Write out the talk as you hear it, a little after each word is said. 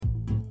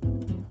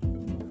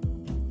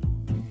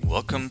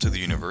Welcome to the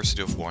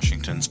University of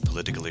Washington's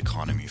Political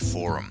Economy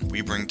Forum.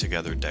 We bring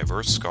together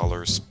diverse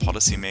scholars,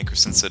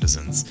 policymakers, and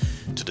citizens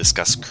to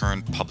discuss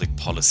current public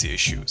policy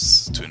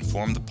issues, to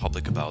inform the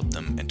public about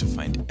them, and to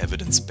find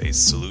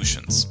evidence-based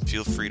solutions.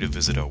 Feel free to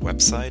visit our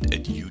website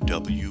at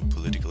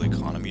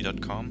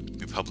uwpoliticaleconomy.com.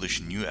 We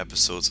publish new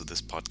episodes of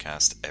this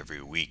podcast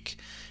every week.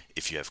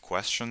 If you have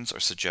questions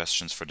or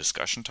suggestions for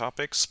discussion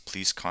topics,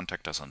 please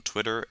contact us on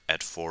Twitter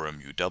at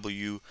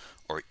ForumUW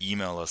or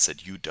email us at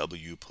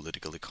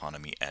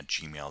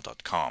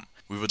uwpoliticaleconomy@gmail.com.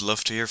 We would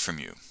love to hear from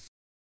you.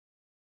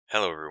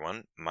 Hello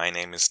everyone, my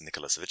name is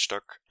Nicholas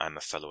Wittstock. I'm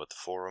a fellow at the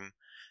Forum.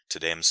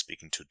 Today I'm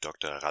speaking to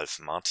Dr. Ralf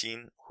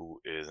Martin,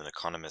 who is an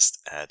economist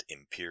at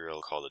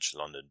Imperial College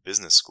London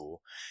Business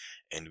School,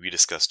 and we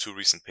discussed two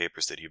recent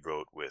papers that he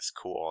wrote with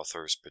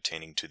co-authors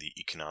pertaining to the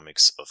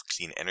economics of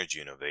clean energy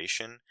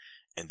innovation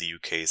and the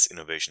UK's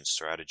innovation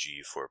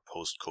strategy for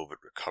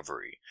post-COVID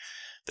recovery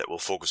that will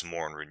focus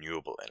more on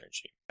renewable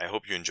energy. I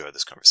hope you enjoy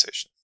this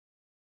conversation.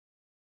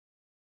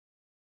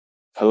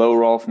 Hello,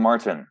 Ralf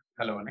Martin.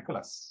 Hello,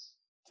 Nicholas.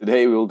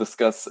 Today we will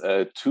discuss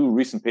two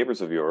recent papers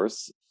of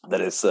yours,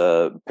 that is,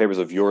 papers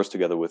of yours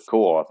together with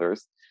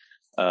co-authors.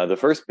 The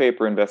first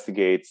paper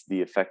investigates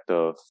the effect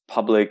of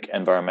public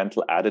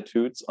environmental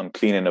attitudes on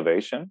clean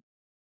innovation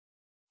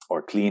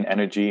or clean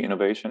energy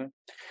innovation.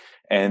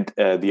 And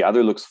the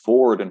other looks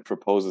forward and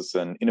proposes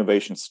an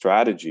innovation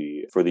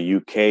strategy for the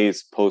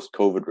UK's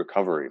post-COVID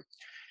recovery.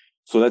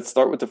 So let's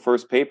start with the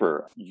first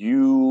paper.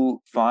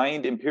 You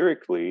find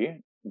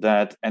empirically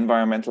that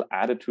environmental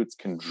attitudes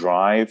can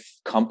drive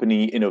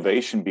company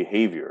innovation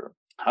behavior.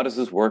 How does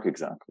this work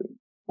exactly?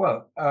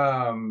 Well,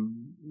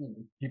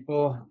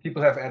 people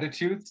have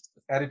attitudes.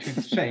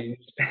 Attitudes change,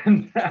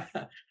 and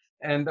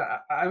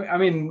I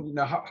mean, you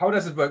know, how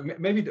does it work?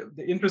 Maybe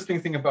the interesting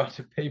thing about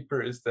the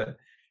paper is that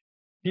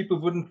people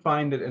wouldn't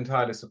find it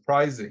entirely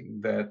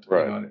surprising that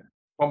Right. You know,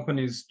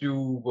 companies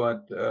do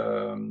what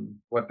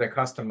their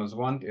customers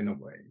want in a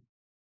way.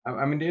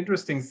 I mean, the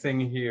interesting thing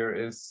here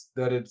is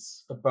that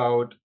it's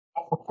about,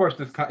 of course,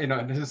 this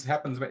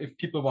happens if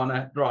people want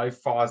to drive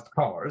fast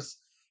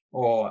cars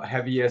or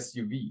heavy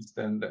SUVs,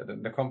 then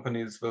the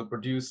companies will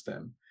produce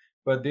them.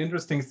 But the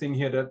interesting thing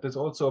here that this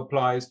also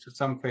applies to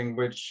something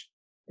which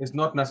is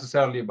not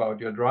necessarily about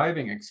your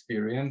driving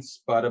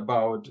experience, but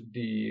about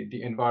the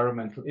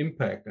environmental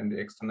impact and the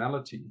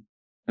externality,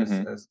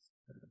 as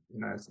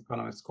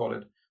economists call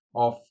it,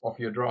 of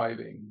your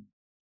driving.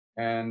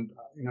 And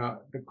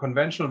the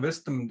conventional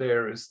wisdom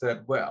there is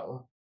that,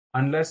 well,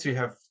 unless you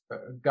have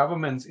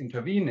governments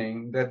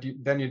intervening,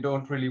 then you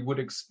don't really would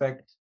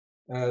expect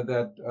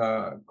that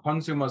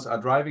consumers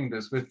are driving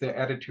this with their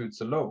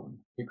attitudes alone,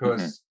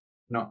 because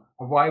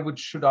why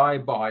should I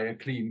buy a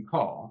clean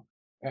car?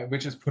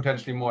 Which is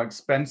potentially more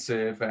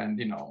expensive and,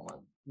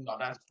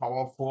 not as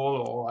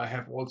powerful, or I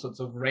have all sorts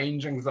of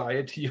range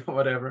anxiety or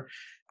whatever.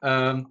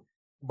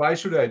 Why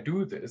should I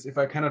do this if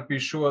I cannot be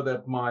sure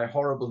that my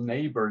horrible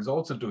neighbor is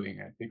also doing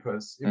it?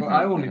 Because if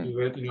I only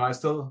do it, I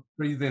still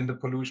breathe in the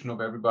pollution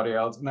of everybody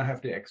else and I have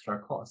the extra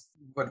cost.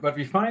 But what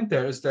we find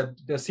there is that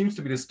there seems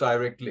to be this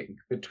direct link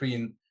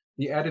between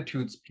the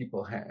attitudes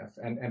people have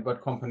and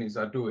what companies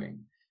are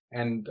doing.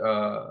 And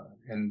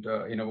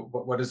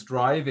what is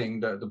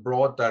driving the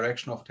broad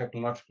direction of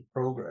technological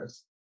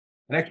progress.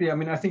 And actually, I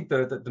mean, I think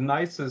the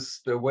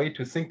nicest way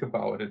to think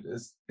about it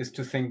is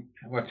to think,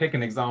 well, take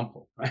an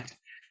example, right?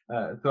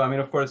 So, I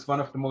mean, of course,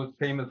 one of the most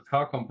famous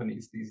car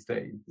companies these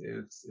days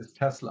is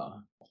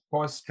Tesla. Of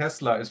course,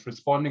 Tesla is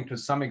responding to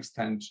some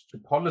extent to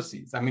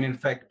policies. I mean, in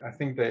fact, I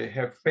think they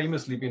have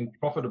famously been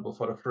profitable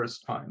for the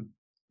first time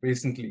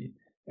recently.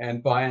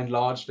 And by and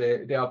large,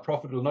 they are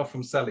profitable not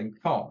from selling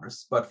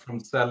cars, but from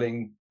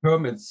selling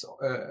permits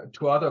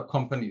to other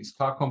companies,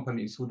 car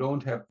companies who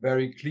don't have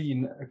very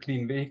clean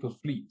vehicle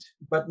fleet.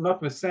 But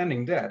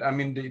notwithstanding that, I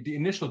mean, the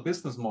initial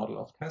business model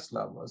of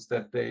Tesla was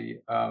that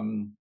they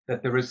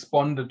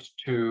responded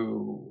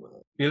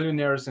to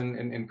billionaires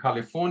in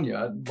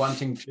California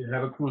wanting to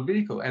have a cool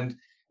vehicle. And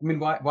I mean,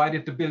 why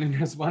did the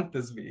billionaires want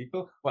this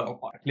vehicle? Well,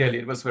 clearly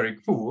it was very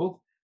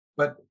cool.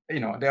 But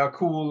there are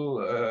cool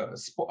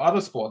other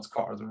sports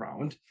cars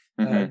around.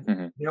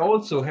 They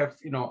also have,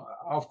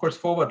 of course,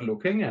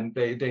 forward-looking, and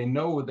they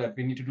know that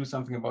we need to do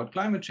something about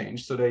climate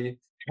change. So they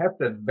have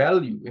that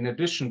value in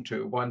addition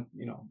to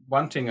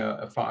wanting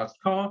a fast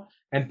car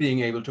and being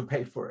able to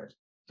pay for it.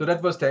 So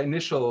that was their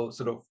initial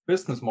sort of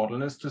business model,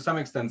 and is to some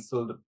extent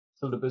still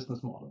the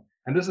business model.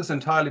 And this is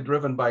entirely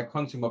driven by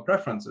consumer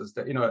preferences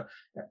that,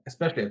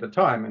 especially at the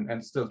time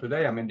and still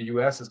today. I mean, the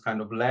US is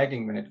kind of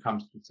lagging when it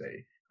comes to,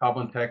 say,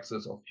 carbon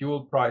taxes or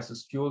fuel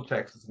prices, fuel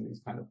taxes, and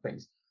these kind of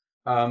things.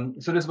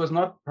 So this was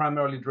not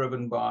primarily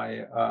driven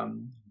by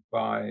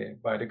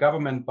the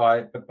government,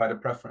 but by the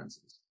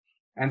preferences.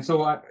 And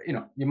so,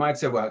 you might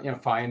say, well,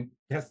 fine,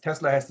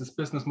 Tesla has this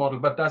business model,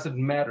 but does it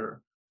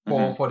matter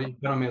for the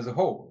economy as a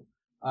whole?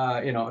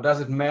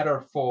 Does it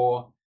matter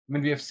for? I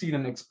mean, we have seen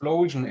an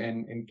explosion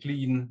in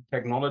clean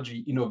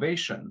technology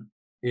innovation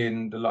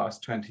in the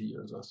last 20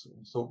 years or so.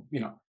 So,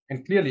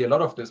 and clearly a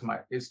lot of this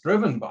is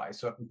driven by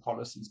certain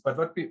policies, but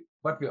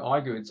what we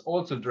argue, it's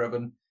also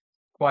driven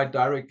quite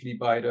directly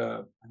by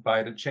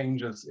the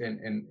changes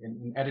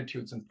in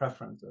attitudes and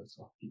preferences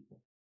of people.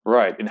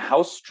 Right. And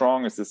how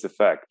strong is this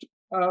effect?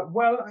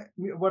 What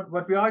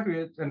we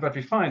argue and what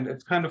we find,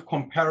 it's kind of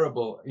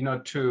comparable,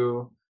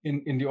 to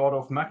in the order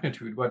of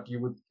magnitude. What you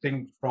would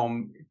think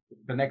from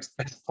the next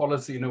best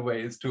policy in a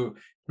way is to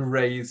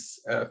raise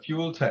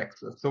fuel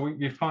taxes. So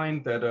we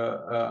find that,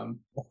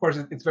 of course,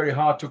 it's very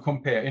hard to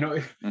compare.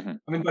 Mm-hmm.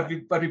 I mean,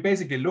 what we're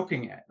basically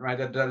looking at, right?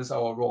 That is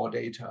our raw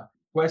data.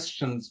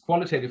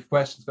 Qualitative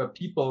questions where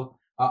people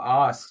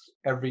are asked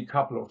every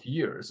couple of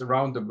years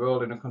around the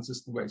world in a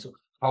consistent way. So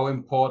how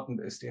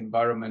important is the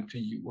environment to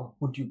you?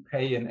 Would you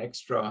pay an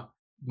extra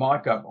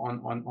markup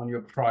on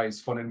your price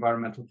for an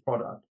environmental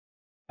product?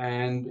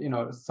 And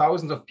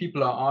thousands of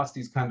people are asked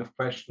these kind of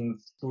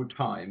questions through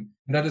time,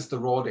 and that is the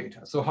raw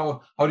data. So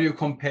how do you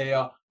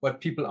compare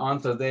what people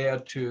answer there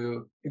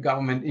to the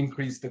government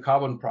increase the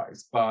carbon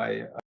price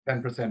by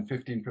 10%,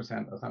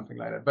 15%, or something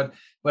like that? But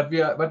what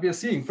we are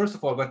seeing, first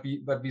of all, what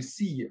we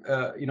see,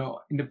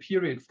 in the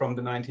period from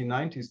the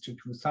 1990s to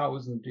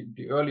 2000,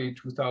 the early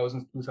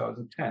 2000s,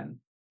 2010,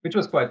 which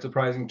was quite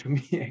surprising to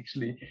me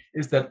actually,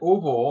 is that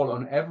overall,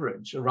 on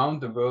average,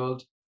 around the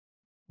world,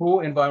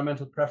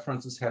 pro-environmental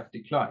preferences have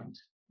declined.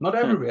 Not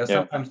everywhere. Yeah.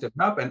 Sometimes they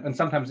went up, and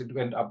sometimes it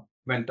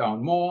went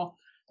down more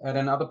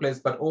than other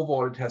places, but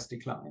overall it has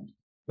declined.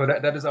 So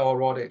that is our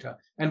raw data.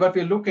 And what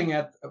we're looking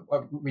at,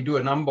 we do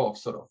a number of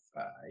sort of,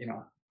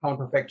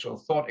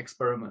 counterfactual thought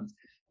experiments,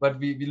 but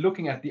we're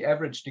looking at the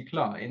average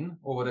decline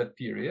over that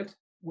period.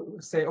 We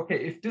say, okay,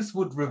 if this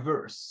would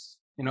reverse,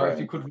 right. If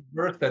you could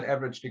reverse that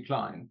average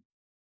decline,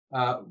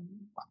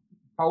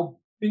 how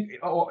big,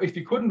 or if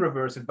you couldn't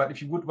reverse it, but if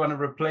you would want to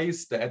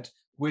replace that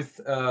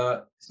with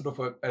sort of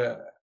a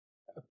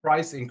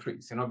price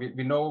increase.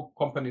 We know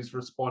companies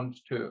respond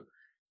to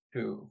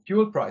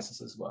fuel prices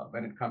as well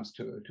when it comes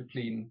to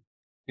clean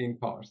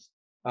cars.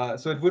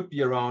 So it would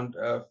be around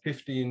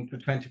 15 to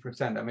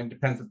 20%. I mean, it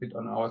depends a bit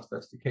on our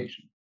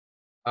specification.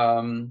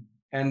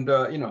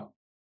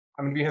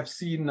 We have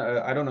seen,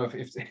 I don't know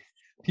if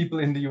people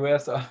in the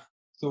US are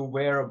so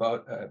aware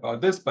about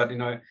this, but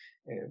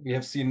we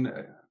have seen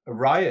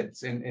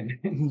riots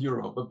in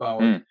Europe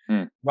about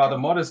rather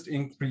modest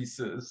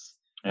increases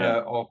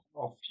of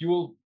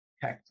fuel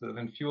taxes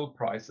and fuel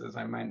prices.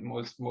 I mean,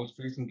 most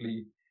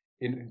recently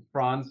in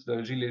France,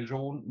 the Gilets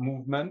jaunes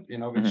movement,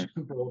 which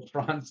brought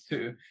France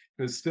to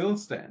a still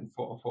stand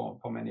for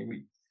many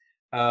weeks.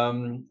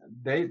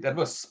 That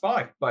was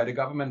sparked by the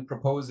government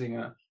proposing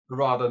a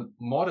rather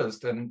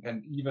modest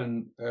and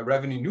even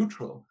revenue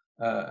neutral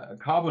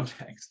carbon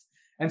tax.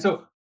 And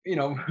so,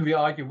 we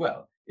argue,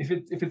 well, if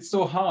it's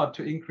so hard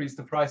to increase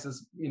the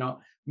prices,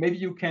 maybe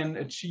you can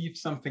achieve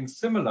something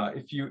similar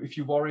if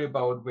you worry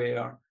about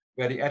where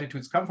the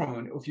attitudes come from,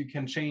 and if you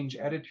can change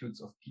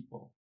attitudes of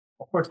people.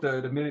 Of course,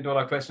 the $1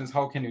 million question is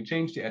how can you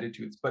change the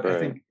attitudes? But right. I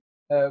think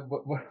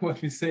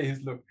what we say is,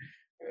 look,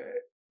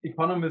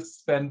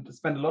 economists spend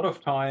a lot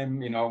of time,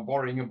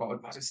 worrying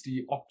about what is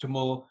the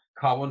optimal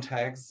carbon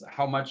tax,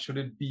 how much should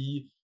it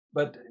be,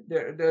 but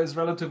there's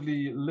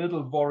relatively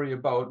little worry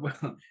about,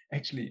 well,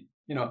 actually,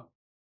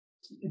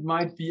 it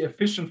might be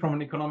efficient from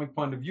an economic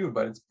point of view,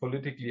 but it's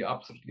politically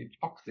absolutely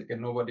toxic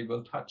and nobody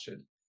will touch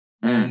it.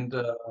 And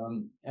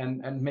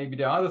maybe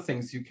there are other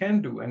things you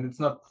can do, and it's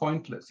not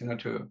pointless,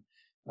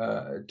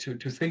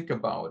 to think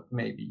about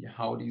maybe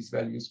how these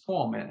values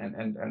form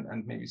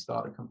and maybe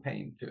start a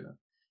campaign to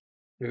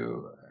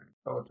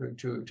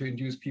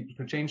induce people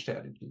to change their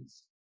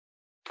attitudes.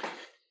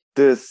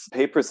 This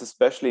paper is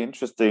especially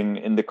interesting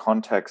in the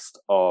context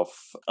of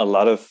a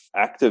lot of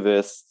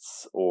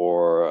activists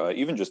or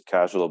even just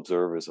casual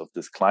observers of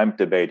this climate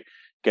debate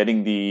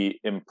getting the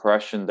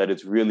impression that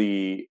it's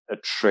really a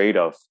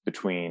trade-off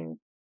between,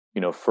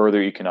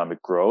 further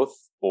economic growth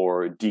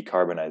or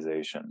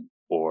decarbonization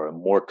or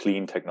more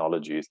clean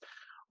technologies.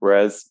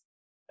 Whereas,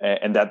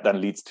 and that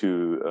then leads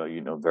to,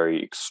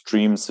 very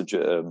extreme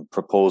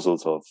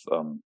proposals of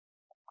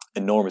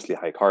enormously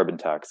high carbon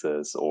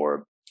taxes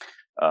or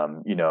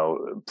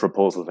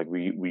proposals like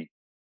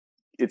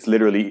it's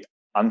literally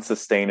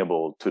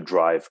unsustainable to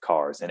drive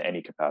cars in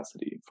any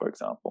capacity, for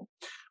example.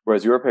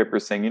 Whereas your paper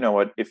is saying,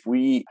 if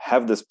we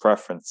have this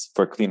preference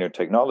for cleaner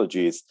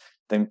technologies,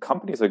 then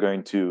companies are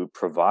going to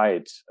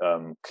provide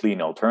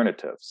clean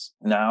alternatives.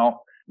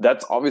 Now,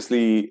 that's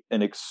obviously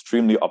an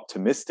extremely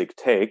optimistic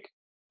take.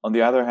 On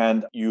the other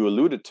hand, you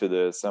alluded to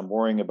this. I'm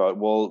worrying about,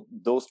 well,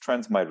 those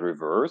trends might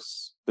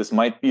reverse. This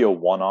might be a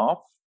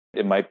one-off.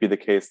 It might be the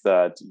case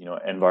that,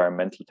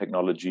 environmental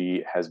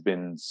technology has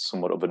been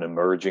somewhat of an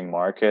emerging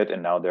market,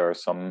 and now there are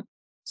some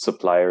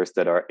suppliers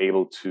that are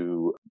able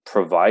to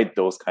provide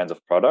those kinds of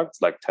products,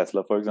 like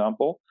Tesla, for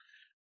example.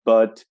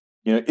 But,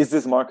 is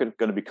this market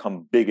going to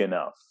become big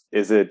enough?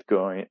 Does it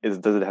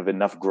have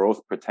enough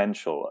growth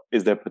potential?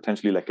 Is there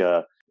potentially like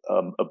a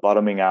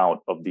bottoming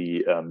out of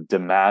the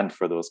demand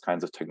for those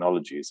kinds of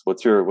technologies?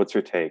 What's your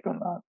take on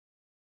that?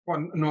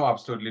 Well, no,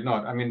 absolutely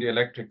not. I mean, the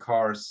electric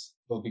cars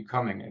will be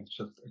coming. It's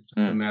just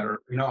a matter,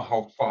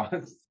 how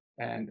fast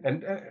and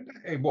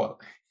well,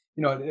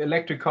 the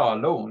electric car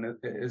alone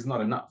is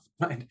not enough,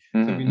 right?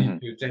 So we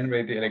need to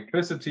generate the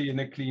electricity in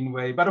a clean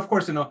way. But of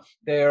course,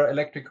 their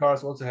electric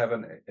cars also have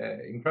an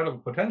incredible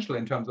potential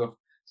in terms of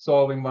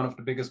solving one of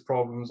the biggest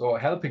problems, or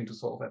helping to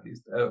solve at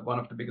least one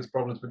of the biggest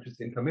problems, which is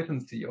the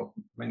intermittency of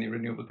many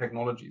renewable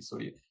technologies. So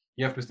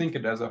you have to think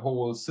it as a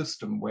whole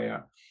system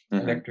where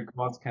electric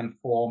cars can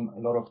form a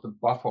lot of the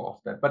buffer of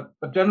that. But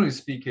generally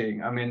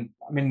speaking, I mean,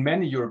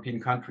 many European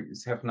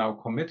countries have now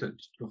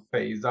committed to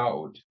phase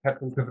out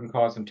petrol-driven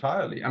cars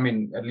entirely. I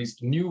mean, at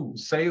least new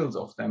sales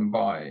of them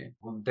by,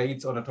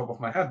 dates on the top of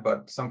my head,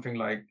 but something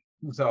like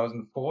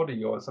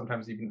 2040 or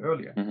sometimes even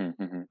earlier.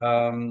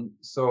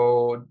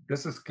 So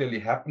this is clearly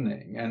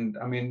happening, and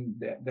I mean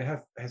there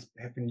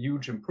have been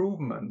huge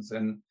improvements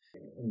in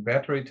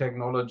battery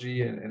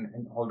technology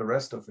and all the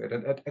rest of it.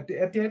 And at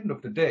the end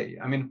of the day,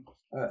 I mean,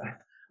 I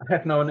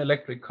have now an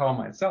electric car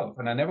myself,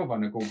 and I never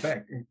want to go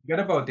back. And forget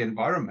about the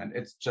environment;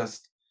 it's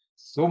just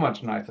so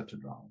much nicer to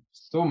drive,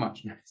 so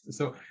much nicer.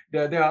 So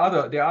there are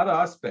other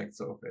aspects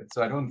of it.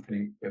 So I don't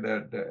think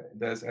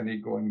there's any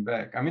going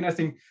back. I mean, I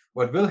think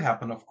what will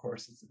happen, of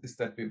course, is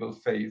that we will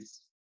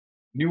face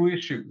new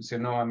issues.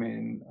 I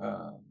mean,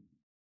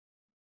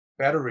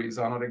 batteries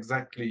are not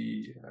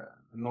exactly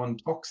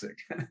non-toxic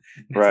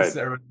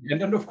necessarily. Right.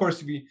 And then, of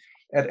course, we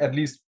at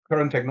least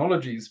current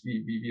technologies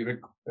we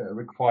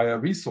require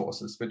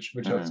resources which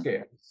are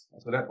scarce.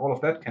 So that all of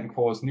that can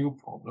cause new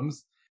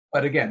problems.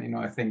 But again,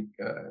 I think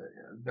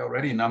there are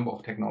already a number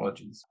of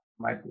technologies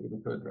might be able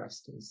to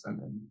address this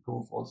and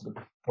improve also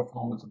the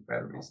performance of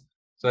batteries.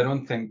 So I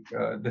don't think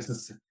this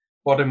is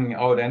bottoming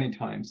out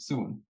anytime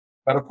soon.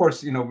 But of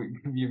course,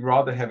 we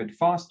rather have it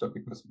faster,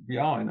 because we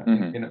are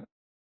in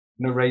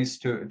a race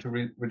to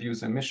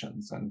reduce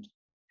emissions, and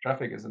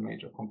traffic is a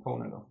major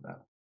component of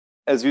that.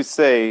 As you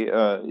say,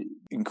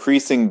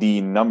 increasing the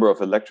number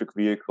of electric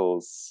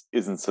vehicles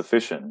isn't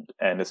sufficient,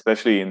 and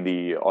especially in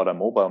the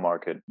automobile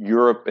market,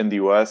 Europe and the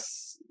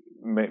US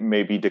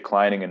may be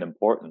declining in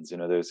importance.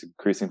 There's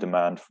increasing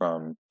demand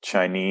from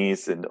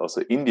Chinese and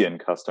also Indian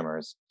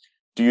customers.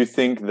 Do you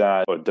think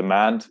that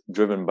demand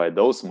driven by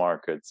those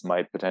markets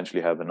might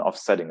potentially have an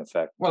offsetting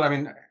effect? Well, I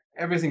mean,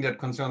 everything that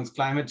concerns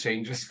climate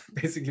change is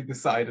basically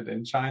decided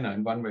in China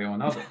in one way or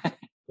another.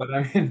 But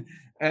I mean,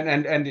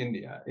 and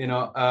India,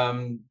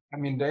 I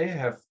mean, they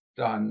have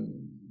done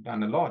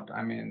a lot.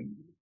 I mean,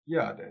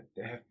 yeah,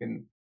 they have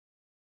been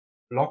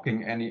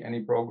blocking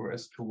any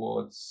progress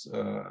towards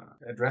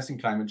addressing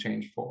climate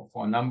change for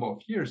a number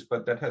of years.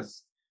 But that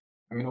has,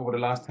 I mean, over the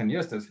last 10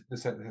 years,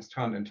 this has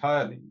turned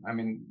entirely. I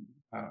mean,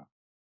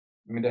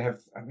 they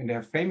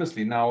have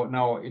famously now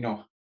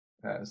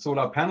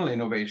solar panel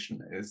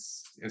innovation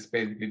is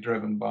basically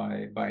driven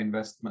by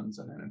investments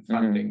and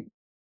funding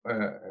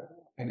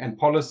and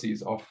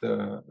policies of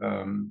the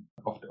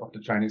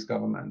Chinese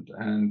government,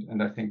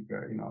 and I think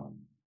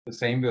the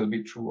same will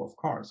be true of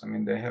cars. I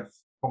mean, they have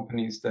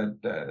companies that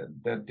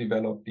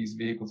develop these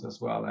vehicles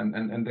as well,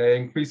 and they're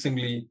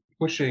increasingly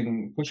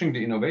pushing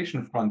the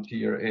innovation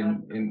frontier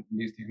in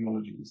these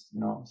technologies.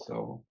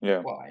 So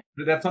yeah, well,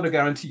 that's not a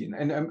guarantee.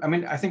 And I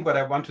mean, I think what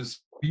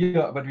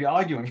we're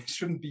arguing, it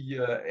shouldn't be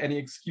any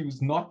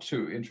excuse not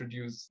to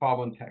introduce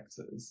carbon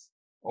taxes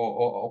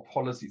or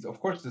policies. Of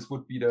course, this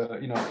would be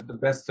the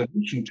best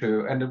solution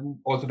to, and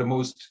also the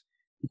most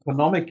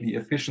economically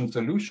efficient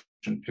solution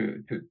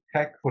to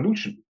tackle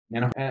pollution,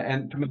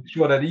 and to make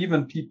sure that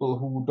even people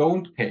who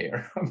don't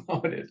care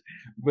about it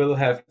will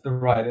have the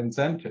right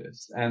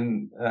incentives,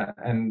 and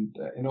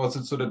also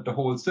so that the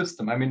whole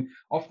system. I mean,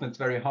 often it's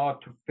very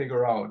hard to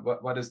figure out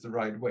what is the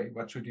right way.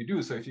 What should you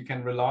do? So if you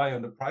can rely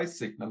on the price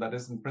signal, that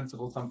is in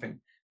principle something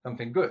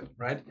good,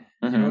 right?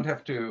 You don't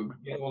have to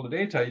get all the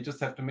data. You just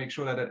have to make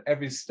sure that at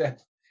every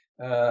step,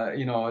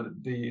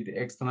 the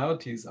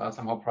externalities are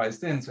somehow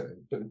priced in. So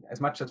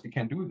as much as we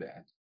can do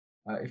that,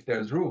 if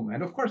there's room.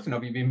 And of course,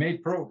 we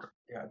made progress.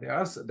 Yeah,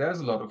 there's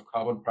a lot of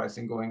carbon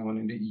pricing going on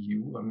in the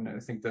EU. I mean, I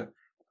think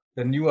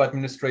the new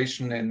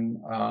administration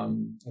in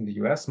the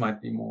US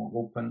might be more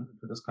open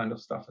to this kind of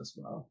stuff as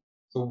well.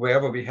 So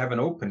wherever we have an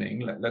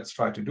opening, let's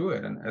try to do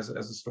it. And as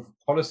a sort of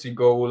policy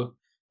goal,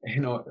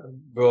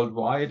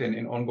 worldwide and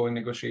in ongoing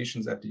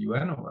negotiations at the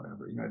UN or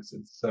whatever,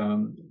 it's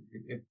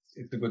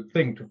a good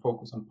thing to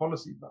focus on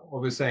policy. But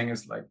what we're saying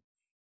is like,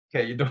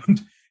 okay, you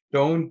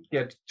don't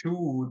get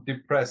too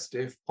depressed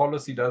if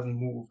policy doesn't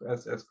move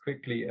as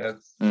quickly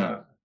as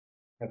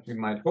we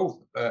might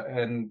hope,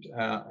 and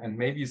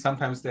maybe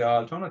sometimes there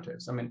are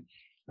alternatives. I mean,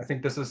 I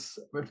think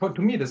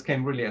to me this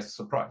came really as a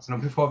surprise.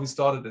 Before we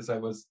started this,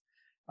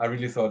 I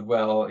really thought,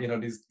 well,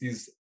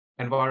 these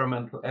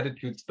environmental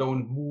attitudes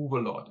don't move a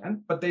lot,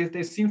 but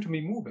they seem to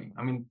be moving.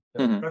 I mean,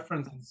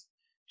 preferences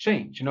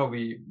change.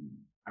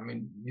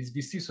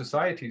 We see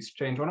societies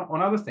change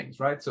on other things,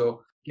 right?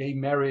 So gay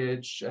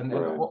marriage and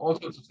all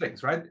sorts of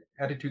things, right?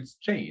 Attitudes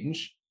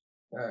change,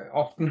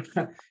 often,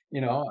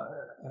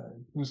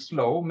 too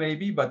slow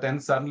maybe, but then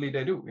suddenly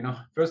they do.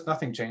 First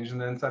nothing changed,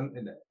 and then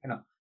suddenly,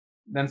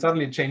 then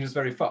suddenly it changes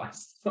very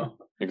fast.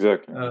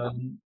 Exactly.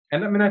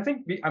 And I mean, I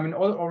think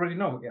already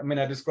know. I mean,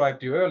 I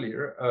described you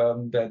earlier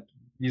that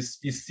we've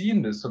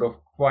seen this sort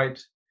of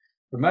quite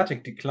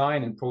dramatic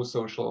decline in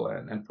pro-social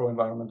and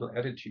pro-environmental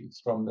attitudes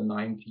from the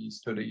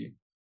 90s to the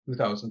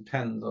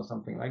 2010s or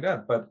something like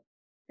that. But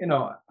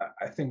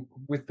I think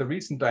with the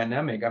recent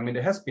dynamic, I mean,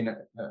 there has been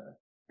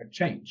a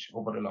change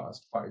over the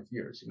last 5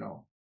 years.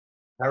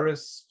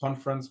 Paris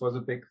conference was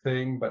a big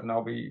thing, but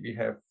now we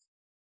have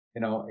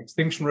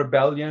Extinction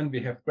Rebellion, we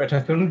have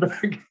Greta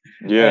Thunberg,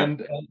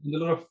 and a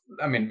lot of,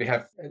 I mean, we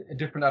have a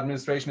different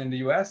administration in the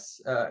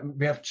US.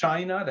 We have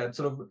China that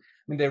sort of, I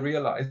mean, they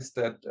realized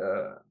that,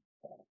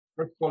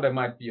 first of all, they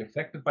might be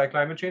affected by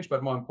climate change,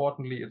 but more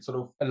importantly, it's sort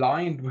of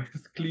aligned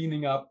with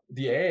cleaning up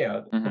the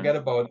air. Forget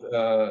about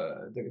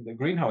the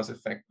greenhouse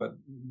effect, but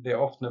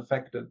they're often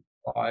affected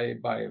by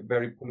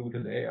very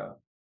polluted air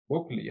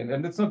locally,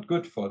 and it's not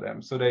good for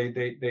them. So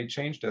they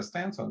changed their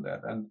stance on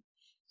that. And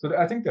so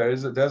I think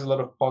there's a lot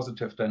of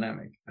positive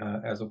dynamic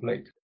as of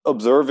late.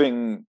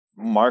 Observing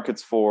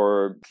markets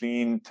for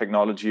clean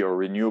technology or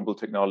renewable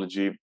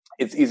technology,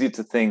 it's easy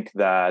to think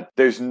that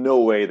there's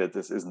no way that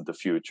this isn't the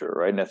future,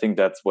 right? And I think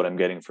that's what I'm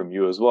getting from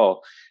you as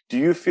well. Do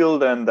you feel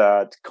then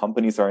that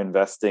companies are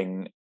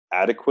investing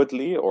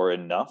adequately or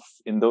enough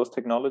in those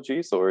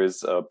technologies, or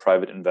is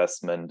private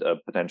investment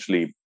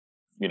potentially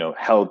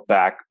held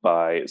back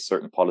by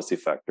certain policy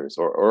factors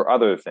or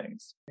other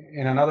things?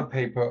 In another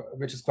paper,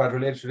 which is quite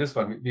related to this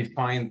one, we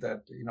find that,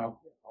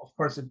 of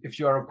course, if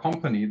you are a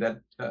company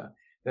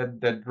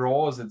that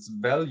draws its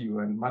value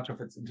and much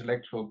of its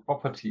intellectual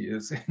property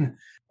is in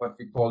what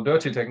we call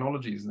dirty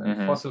technologies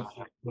and fossil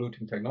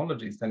polluting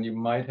technologies, then you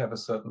might have a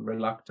certain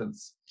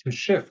reluctance to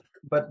shift.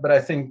 But I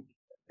think,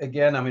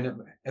 again, I mean,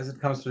 as it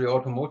comes to the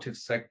automotive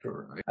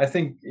sector, I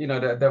think,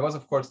 there was,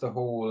 of course, the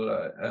whole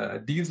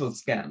diesel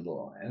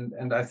scandal.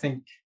 And I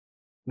think,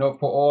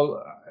 for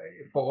all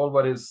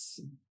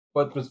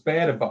what was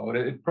bad about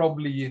it, it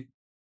probably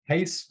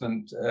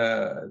hastened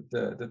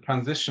the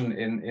transition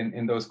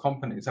in those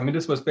companies. I mean,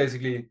 this was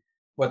basically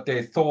what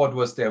they thought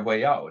was their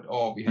way out.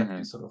 Oh, we have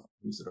these sort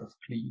of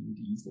clean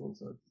diesel,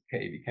 so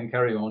okay, we can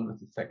carry on with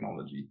this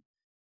technology.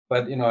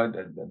 But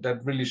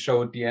that really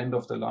showed the end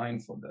of the line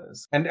for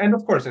this. And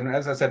of course, and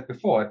as I said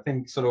before, I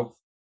think sort of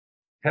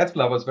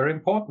Tesla was very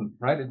important,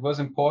 right? It was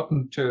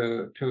important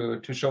to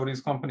show these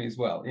companies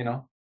well,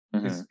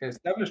 these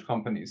established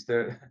companies.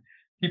 The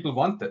people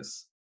want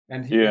this,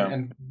 and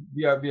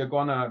we are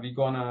gonna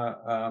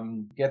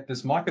get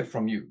this market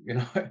from you,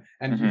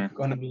 and you're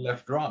gonna be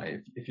left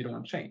dry if you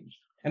don't change.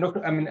 And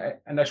I mean,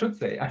 and I should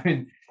say, I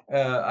mean,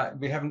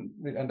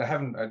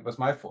 it was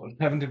my fault.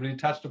 I haven't really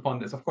touched upon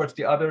this. Of course,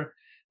 the other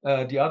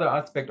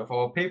aspect of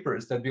our paper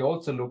is that we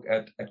also look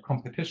at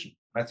competition,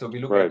 right? So we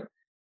look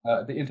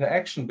at the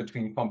interaction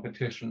between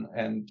competition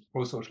and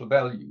pro-social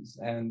values.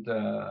 And,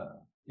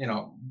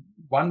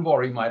 one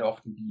worry might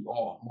often be,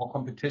 more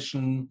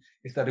competition,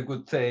 is that a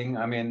good thing?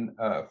 I mean,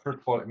 first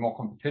of all, more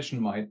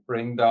competition might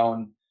bring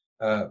down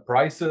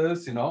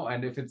prices,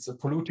 and if it's a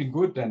polluting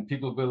good, then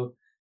people will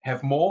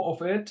have more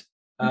of it.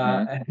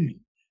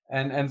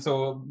 And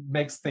so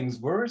makes things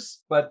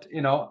worse. But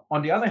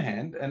on the other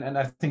hand, and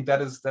I think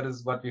that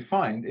is what we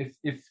find,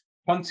 if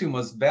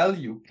consumers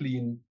value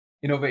clean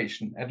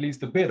innovation at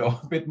least a bit or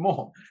a bit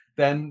more,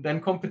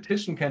 then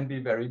competition can be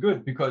very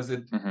good, because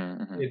it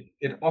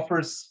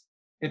offers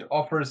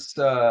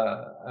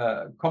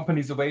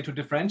companies a way to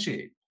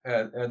differentiate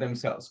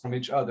themselves from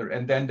each other,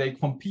 and then they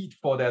compete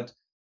for that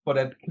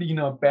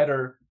cleaner,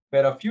 better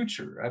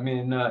future. I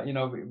mean,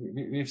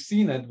 we've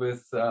seen it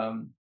with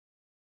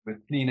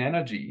clean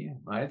energy,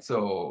 right?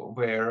 So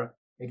where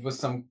it was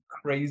some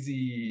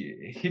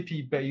crazy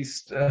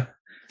hippie-based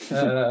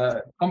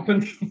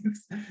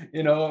companies,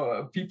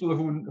 people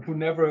who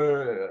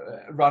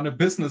never run a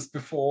business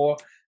before,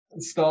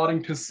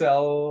 starting to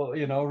sell,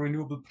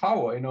 renewable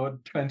power,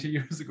 20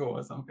 years ago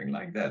or something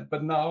like that.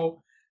 But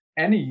now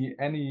any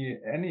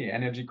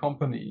energy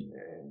company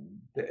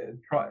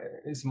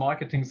is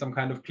marketing some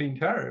kind of clean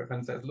tariff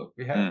and says, look,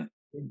 we have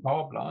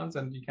power plants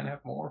and you can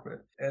have more of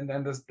it. And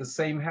then the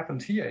same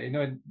happened here.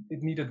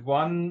 It needed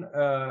one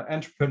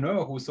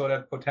entrepreneur who saw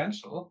that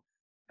potential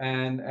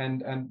and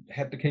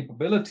had the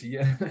capability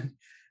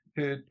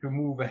to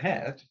move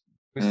ahead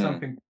with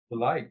something people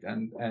liked,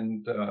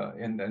 and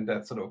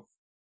that sort of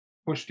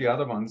pushed the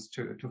other ones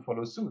to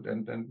follow suit.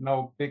 And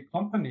now big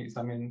companies,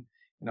 I mean,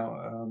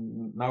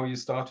 now you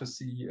start to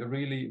see a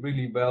really,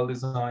 really well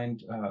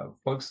designed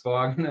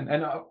Volkswagen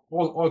and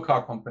all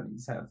car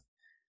companies have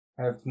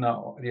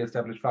now, the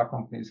established car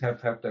companies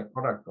have their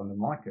product on the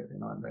market,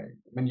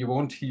 and you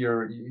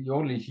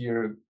only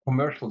hear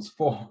commercials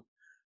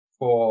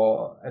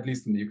for at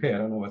least in the UK. I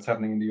don't know what's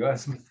happening in the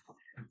US,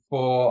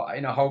 for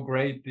how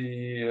great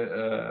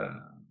the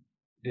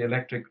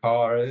electric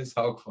car is,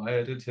 how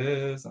quiet it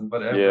is, and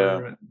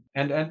whatever.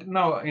 And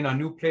now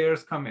new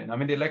players come in. I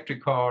mean, the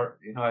electric car,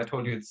 I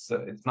told you it's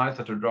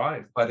nicer to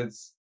drive, but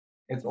it's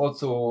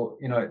also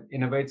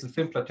innovates a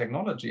simpler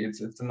technology.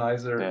 It's a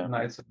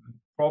nicer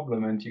problem,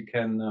 and you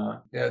can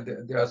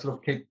there are sort of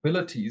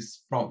capabilities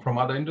from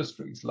other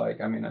industries. Like,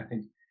 I mean, I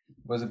think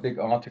there was a big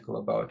article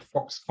about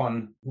Foxconn,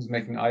 who's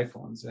making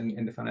iPhones,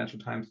 in the Financial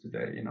Times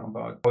today, you know,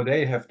 about how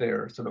they have their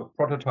sort of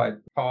prototype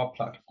car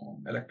platform,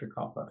 electric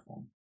car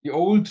platform. The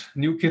old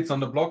new kids on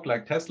the block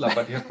like Tesla,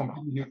 but you have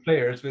completely new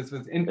players with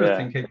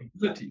interesting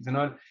capabilities, you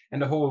know,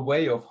 and the whole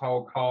way of how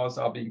cars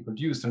are being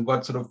produced, and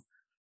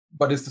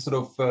what is the sort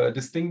of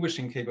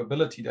distinguishing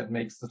capability that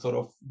makes the sort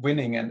of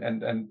winning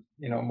and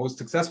you know, most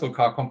successful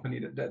car company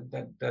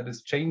that is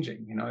changing.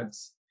 You know,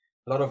 it's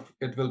a lot of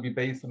it will be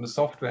based on the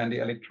software and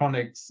the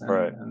electronics,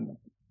 and of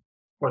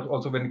course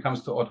also when it comes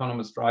to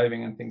autonomous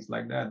driving and things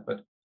like that, but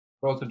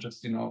also just,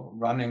 you know,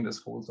 running this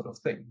whole sort of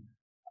thing.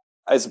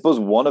 I suppose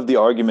one of the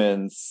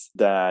arguments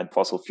that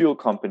fossil fuel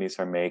companies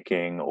are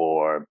making,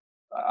 or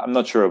I'm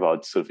not sure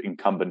about sort of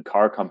incumbent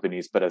car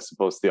companies, but I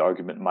suppose the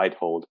argument might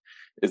hold,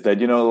 is that,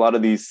 you know, a lot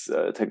of these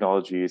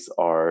technologies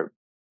are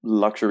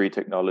luxury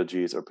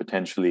technologies, or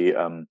potentially,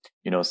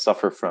 you know,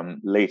 suffer from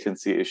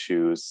latency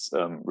issues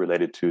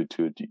related to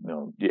you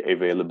know, the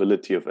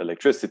availability of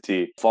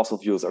electricity. Fossil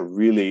fuels are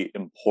really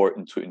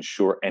important to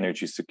ensure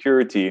energy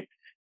security,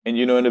 and,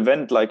 you know, an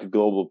event like a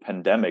global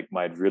pandemic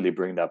might really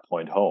bring that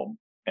point home.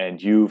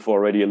 And you've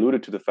already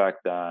alluded to the fact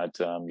that,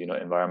 you know,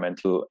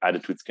 environmental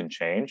attitudes can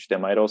change. They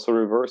might also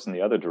reverse in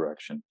the other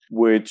direction,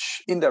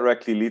 which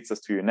indirectly leads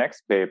us to your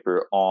next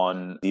paper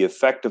on the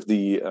effect of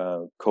the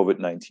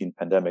COVID-19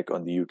 pandemic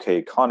on the UK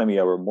economy,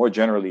 or more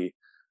generally,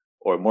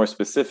 or more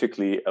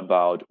specifically,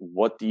 about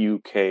what the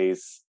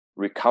UK's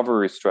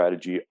recovery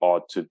strategy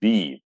ought to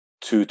be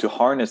to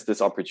harness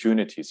this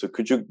opportunity. So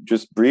could you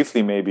just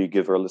briefly maybe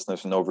give our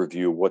listeners an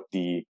overview what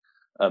the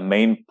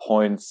main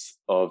points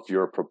of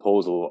your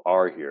proposal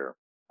are here?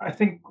 I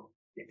think,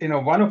 you know,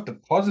 one of the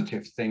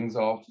positive things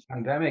of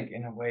pandemic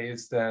in a way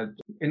is that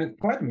in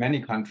quite many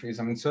countries,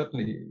 I mean,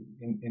 certainly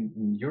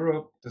in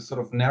Europe, the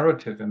sort of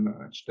narrative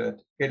emerged that,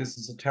 okay, this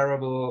is a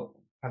terrible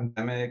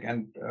pandemic,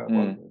 and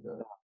well,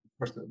 of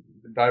course the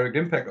direct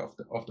impact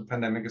of the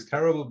pandemic is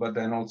terrible, but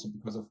then also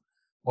because of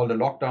all the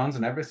lockdowns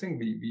and everything,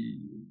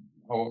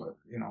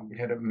 we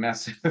had a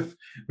massive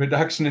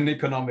reduction in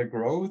economic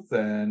growth,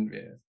 and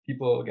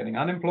people getting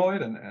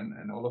unemployed,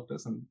 and all of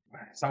this, and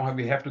somehow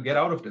we have to get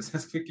out of this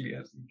as quickly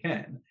as we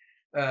can.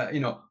 You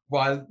know,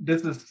 while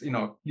this is, you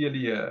know,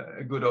 clearly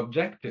a good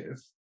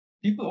objective,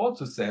 people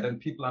also said, and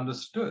people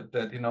understood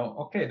that, you know,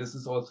 okay, this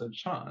is also a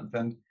chance,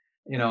 and,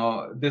 you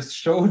know, this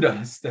showed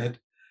us that,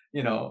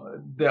 you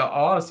know, there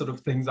are sort of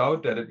things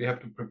out there that we have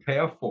to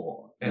prepare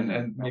for,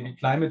 and maybe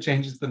climate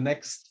change is the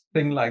next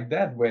thing like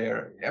that,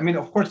 where, I mean,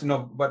 of course, you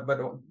know, but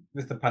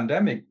with the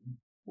pandemic,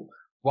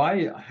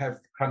 why have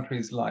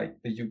countries like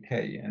the UK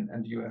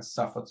and the US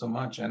suffered so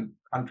much, and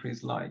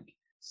countries like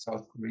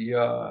South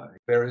Korea,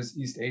 various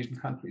East Asian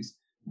countries,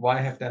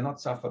 why have they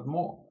not suffered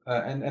more?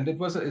 And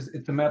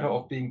it's a matter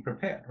of being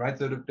prepared, right?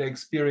 So they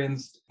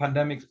experienced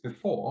pandemics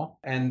before,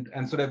 and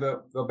so they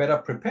were better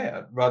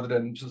prepared, rather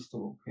than just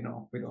to, you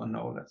know, we don't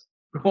know, let's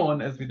go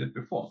on as we did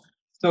before.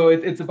 So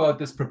it's about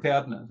this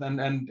preparedness,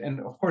 and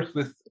of course,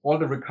 with all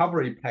the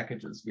recovery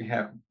packages we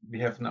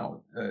have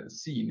now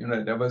seen, you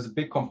know, there was a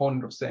big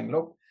component of saying,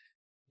 look,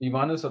 we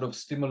want to sort of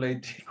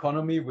stimulate the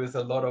economy with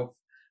a lot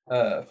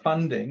of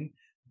funding,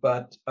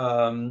 but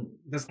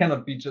this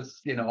cannot be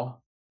just, you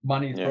know,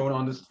 money thrown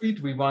on the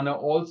street. We want to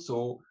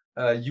also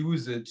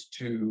use it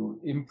to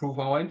improve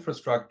our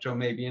infrastructure,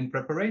 maybe in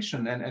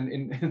preparation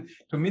and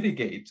to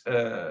mitigate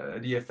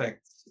the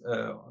effects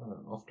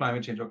of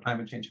climate change, or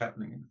climate change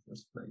happening in the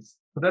first place.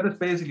 So that is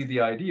basically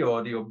the idea,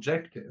 or the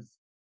objective.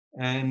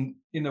 And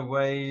in a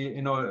way,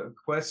 you know, a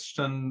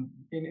question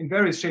in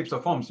various shapes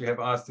or forms, you have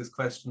asked this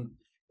question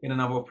in a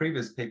number of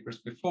previous papers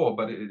before,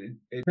 but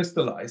it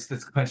crystallized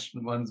this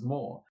question once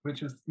more,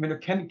 which is, you know,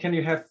 can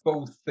you have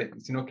both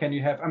things? You know, can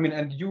you have, I mean,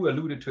 and you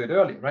alluded to it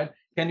earlier, right?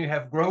 Can you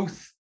have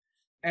growth,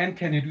 and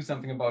can you do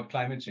something about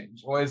climate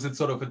change? Or is it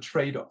sort of a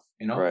trade-off,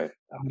 you know? Right.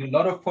 I mean, a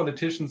lot of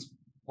politicians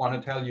want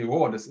to tell you,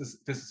 oh, this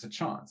is a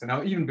chance. And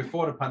now, even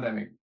before the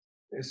pandemic,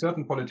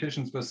 certain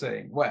politicians were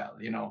saying, well,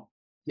 you know,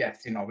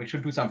 yes, you know, we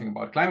should do something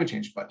about climate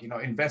change, but, you know,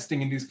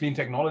 investing in these clean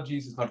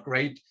technologies is not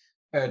great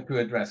to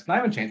address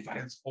climate change, but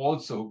it's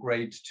also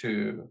great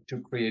to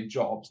create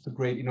jobs, to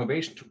create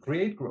innovation, to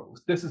create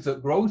growth. This is a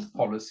growth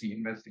policy,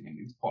 investing in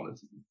these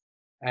policies.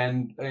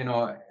 And, you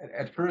know,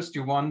 at first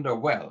you wonder,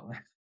 well,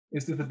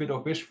 is this a bit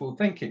of wishful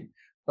thinking?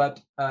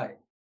 But,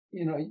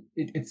 you know,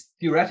 it's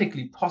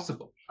theoretically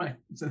possible, right?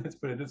 So let's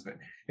put it this way.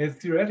 It's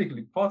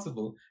theoretically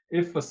possible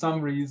if for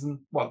some reason,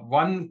 well,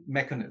 one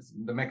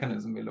mechanism, the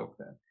mechanism we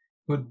looked at,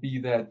 could be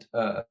that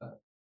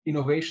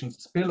innovation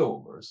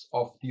spillovers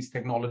of these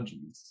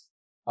technologies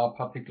are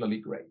particularly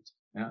great.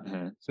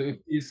 Yeah. So if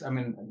these, I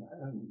mean,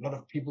 a lot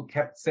of people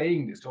kept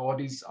saying this, all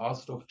these are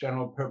sort of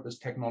general purpose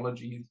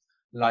technologies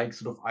like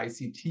sort of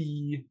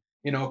ICT,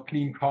 you know,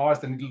 clean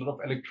cars, and a lot of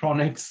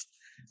electronics.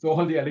 So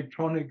all the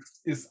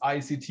electronics is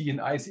ICT,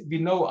 and we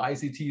know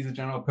ICT is a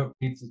general purpose,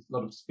 needs a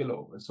lot of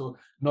spillover. So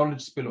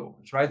knowledge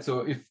spillovers, right?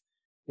 So if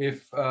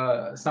if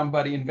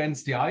somebody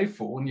invents the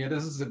iPhone, yeah,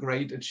 this is a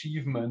great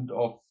achievement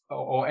of,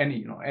 or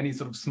any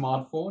sort of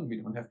smartphone. We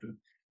don't have to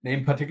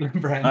name particular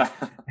brands.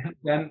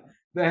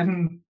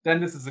 then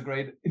this is a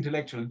great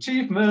intellectual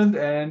achievement,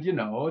 and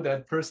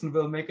that person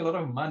will make a lot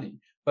of money.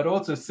 But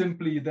also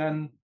simply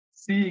then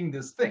seeing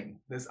this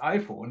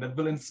iPhone that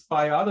will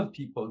inspire other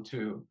people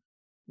to,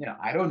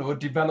 I don't know,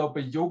 develop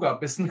a yoga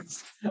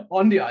business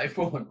on the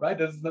iPhone, right?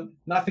 There's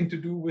nothing to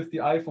do with the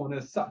iPhone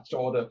as such,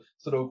 or the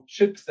sort of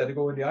chips that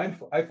go in the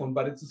iPhone,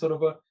 but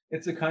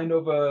it's a kind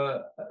of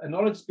a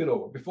knowledge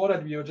spillover. Before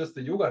that, we were just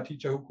a yoga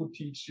teacher who could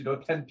teach,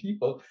 10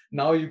 people.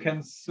 Now you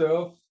can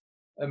serve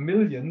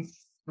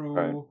millions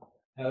through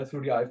the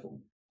iPhone.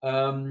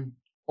 And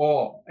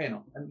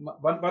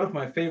one of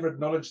my favorite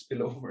knowledge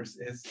spillovers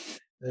is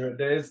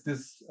there is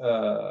this,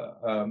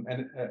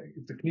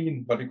 it's a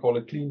clean, what we call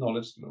a clean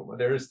knowledge spillover.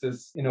 There is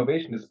this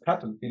innovation, this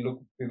patent. We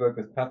work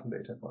with patent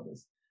data for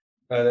this.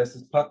 There's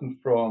this patent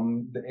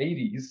from the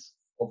 80s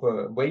of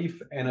a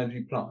wave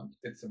energy plant.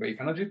 It's a wave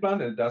energy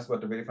plant, and it does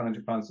what the wave energy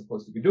plant is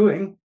supposed to be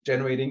doing,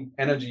 generating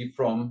energy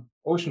from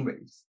ocean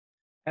waves.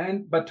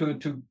 But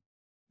to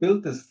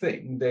build this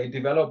thing, they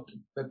developed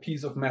a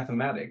piece of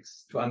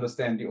mathematics to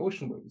understand the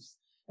ocean waves.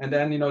 And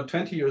then,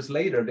 20 years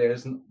later,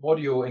 there's an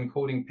audio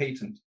encoding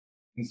patent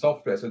in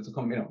software. So it's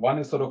one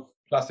is sort of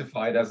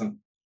classified as an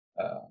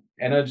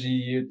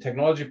energy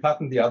technology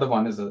patent. The other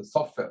one is a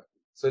software.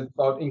 So it's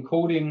about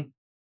encoding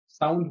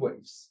sound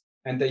waves,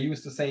 and they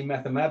use the same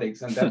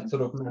mathematics, and that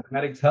sort of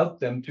mathematics helped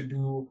them to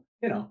do,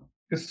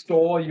 to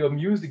store your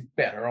music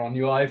better on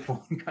your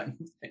iPhone kind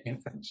of thing,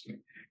 essentially.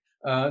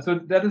 So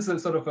that is a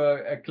sort of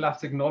a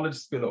classic knowledge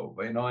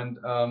spillover, and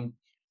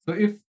so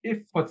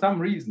if for some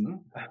reason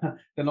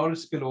the knowledge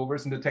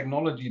spillovers in the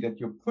technology that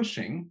you're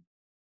pushing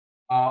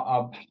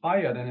are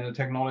higher than in the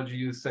technology,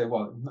 you say,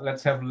 well,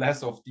 let's have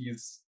less of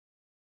these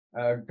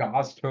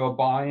gas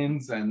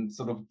turbines and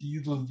sort of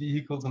diesel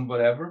vehicles and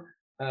whatever.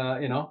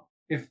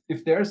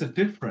 If there's a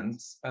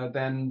difference,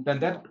 then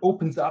that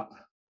opens up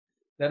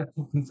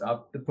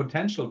the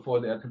potential for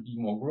there to be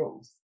more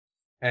growth.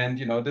 And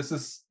this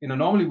is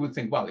normally we would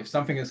think, well, if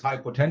something is high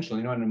potential,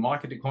 in a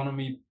market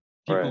economy,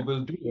 people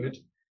will do it.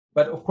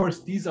 But of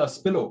course, these are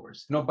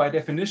spillovers. By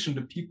definition,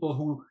 the people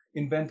who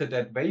invented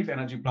that wave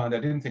energy plant,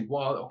 they didn't think,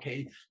 well,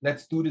 okay,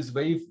 let's do this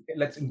wave,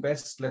 let's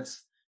invest,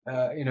 let's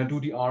do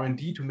the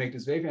R&D to make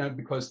this wave energy,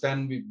 because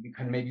then we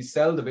can maybe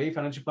sell the wave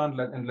energy plant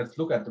and let's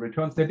look at the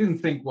returns. They didn't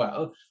think,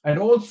 well, and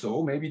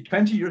also maybe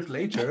 20 years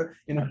later,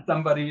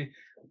 somebody.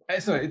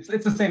 So it's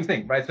the same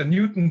thing, right? So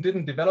Newton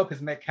didn't develop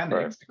his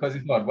mechanics because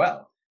he thought,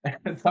 well,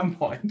 at some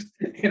point,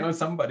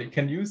 somebody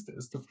can use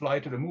this to fly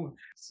to the moon.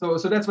 So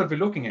that's what we're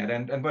looking at,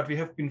 and what we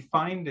have been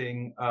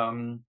finding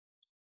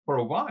for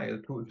a while,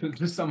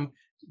 to some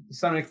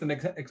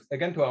extent,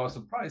 again to our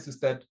surprise, is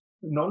that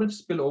knowledge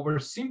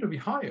spillovers seem to be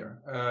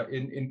higher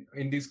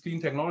in these clean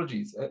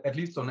technologies, at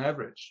least on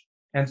average.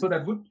 And so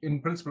that would,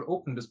 in principle,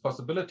 open this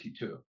possibility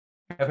to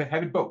have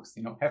it both.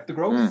 Have the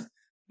growth.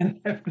 And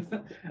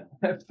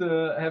have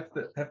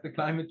the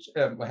climate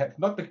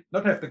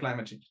not have the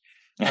climate change,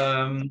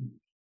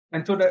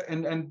 and so that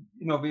and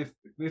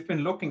we've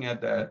been looking at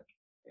that.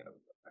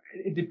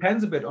 It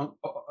depends a bit on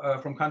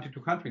from country to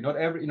country. Not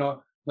every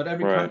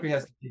country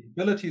has the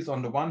capabilities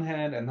on the one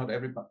hand, and not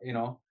every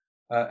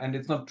and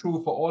it's not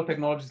true for all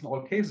technologies in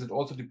all cases. It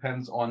also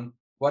depends on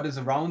what is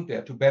around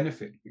there to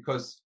benefit,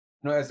 because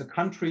as a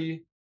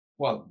country,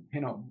 well,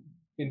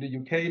 in the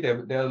UK,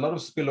 there are a lot of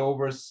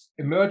spillovers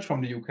emerge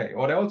from the UK,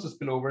 or there are also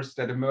spillovers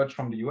that emerge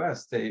from the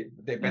US. They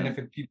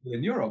benefit people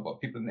in Europe or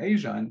people in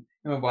Asia. And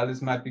while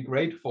this might be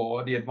great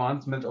for the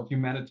advancement of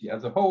humanity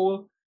as a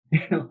whole,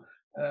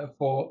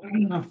 for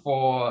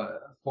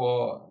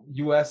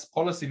US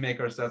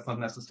policymakers, that's not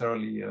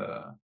necessarily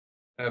a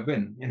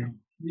win.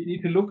 We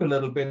need to look a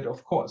little bit,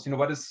 of course.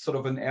 What is sort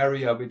of an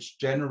area which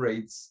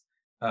generates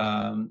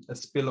a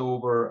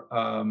spillover,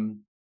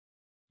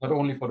 not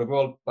only for the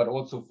world, but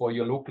also for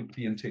your local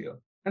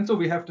clientele. And so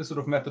we have this sort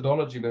of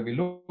methodology where we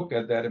look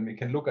at that, and we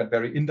can look at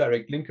very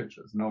indirect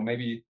linkages.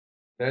 Maybe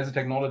there's a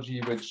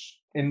technology which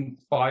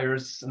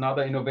inspires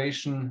another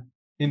innovation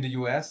in the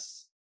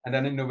US, and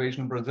then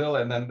innovation in Brazil,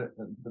 and then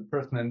the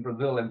person in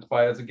Brazil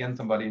inspires again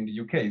somebody in the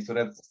UK. So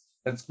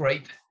that's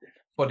great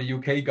for the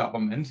UK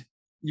government,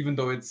 even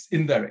though it's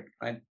indirect,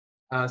 right?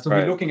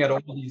 We're looking at all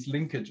these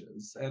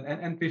linkages,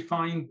 and we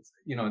find,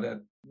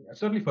 that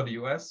certainly for the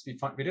US, we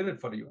did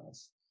it for the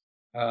US.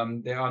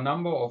 There are a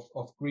number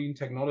of green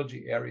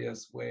technology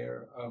areas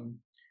where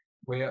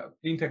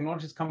clean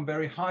technologies come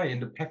very high in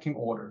the pecking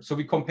order. So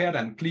we compare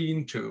them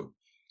clean to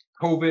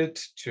COVID,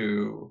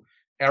 to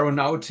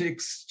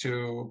aeronautics,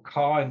 to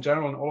car in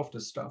general, and all of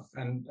this stuff.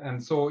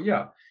 And so,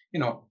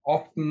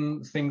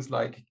 often things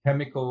like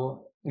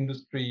chemical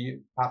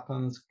industry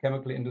patents,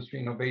 chemical industry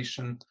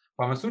innovation,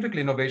 pharmaceutical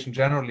innovation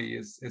generally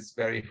is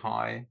very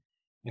high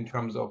in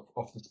terms of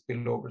the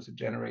spillovers it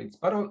generates.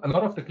 But a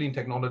lot of the clean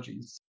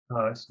technologies,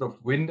 sort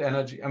of wind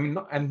energy,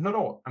 not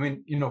all.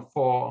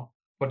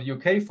 For the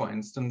UK, for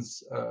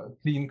instance,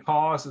 clean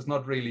cars is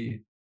not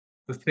really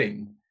the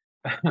thing.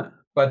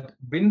 but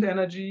wind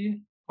energy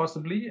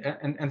possibly,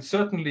 and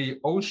certainly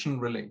ocean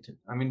related.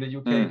 I mean, the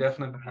UK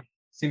definitely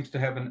seems to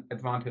have an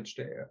advantage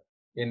there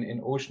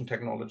in ocean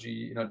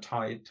technology,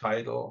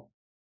 tidal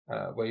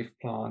wave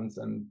plants,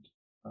 and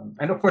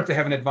of course they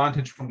have an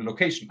advantage from the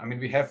location. I mean,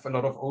 we have a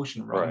lot of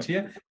ocean around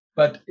here,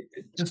 but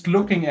just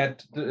looking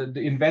at the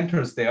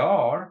inventors there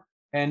are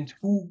and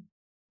who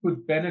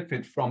could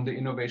benefit from the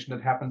innovation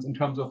that happens in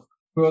terms of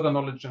further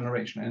knowledge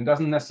generation, and it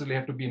doesn't necessarily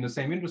have to be in the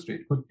same industry.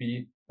 It could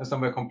be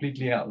somewhere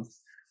completely else,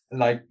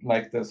 like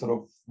the sort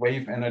of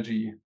wave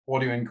energy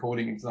audio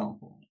encoding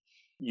example.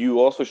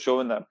 You also show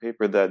in that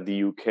paper that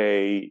the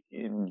UK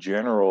in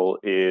general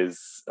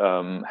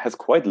has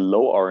quite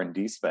low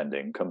R&D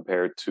spending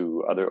compared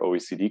to other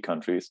OECD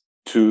countries.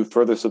 To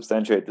further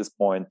substantiate this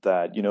point,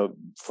 that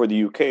for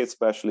the UK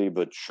especially,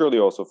 but surely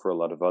also for a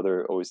lot of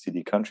other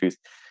OECD countries,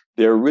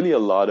 there are really a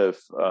lot of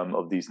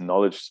these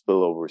knowledge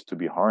spillovers to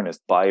be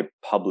harnessed by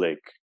public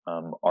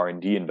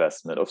R&D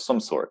investment of some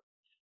sort.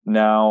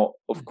 Now,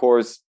 of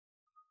course,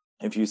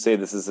 if you say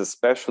this is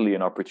especially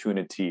an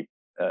opportunity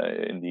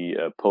in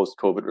the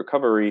post-COVID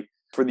recovery,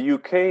 for the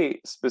UK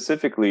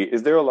specifically,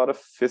 is there a lot of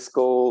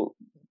fiscal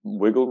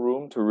wiggle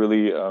room to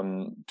really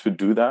to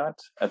do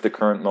that at the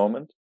current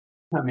moment?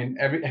 I mean,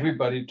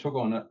 everybody took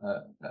on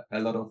a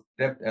lot of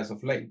debt as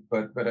of late,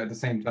 but at the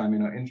same time,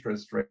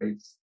 interest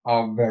rates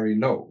are very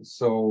low.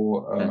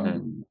 So,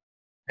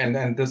 and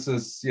this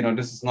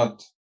is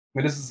not,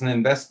 this is an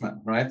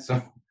investment, right?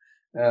 So,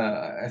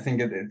 I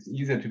think it's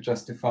easier to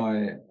justify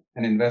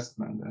an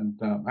investment, and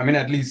I mean,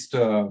 at least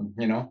the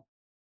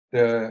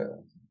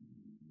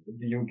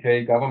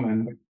UK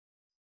government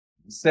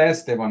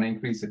says they want to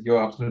increase it.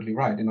 You're absolutely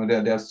right.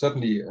 They're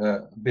certainly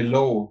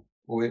below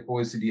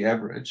OECD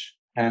average.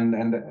 And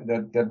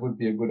that would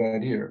be a good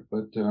idea,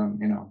 but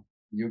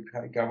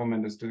UK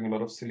government is doing a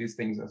lot of silly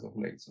things as of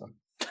late, so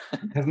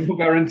there's no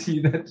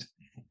guarantee that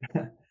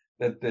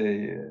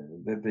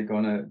they're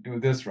gonna do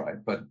this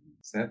right. But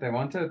said they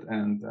want it,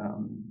 and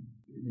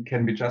it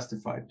can be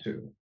justified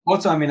too.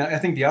 Also, I mean, I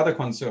think the other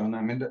concern,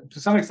 I mean, to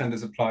some extent,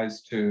 this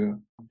applies to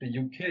the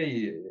UK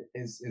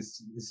is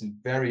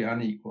very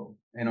unequal.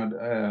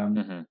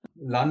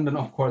 London,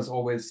 of course,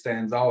 always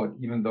stands out,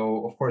 even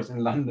though, of course,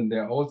 in London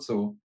there are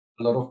also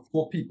a lot of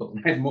poor people.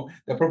 Right?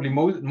 There probably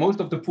most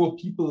of the poor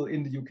people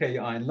in the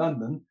UK are in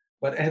London,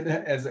 but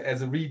as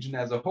a region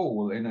as a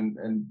whole,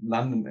 and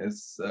London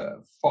is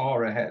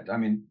far ahead. I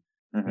mean,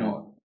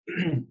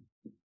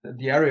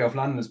 the area of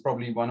London is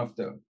probably one of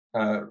the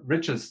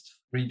richest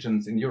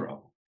regions in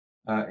Europe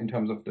in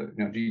terms of the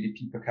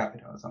GDP per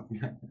capita or something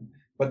like that.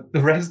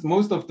 But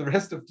most of the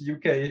rest of the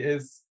UK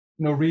is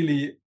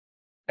really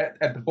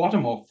at the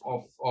bottom of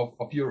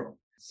Europe.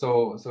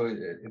 So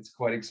it's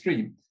quite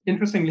extreme.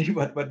 Interestingly,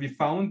 what we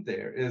found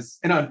there is,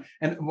 and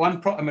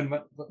one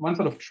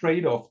sort of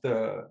trade-off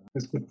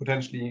this could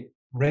potentially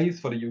raise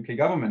for the UK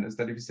government is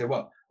that if you say,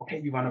 well, okay,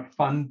 we want to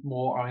fund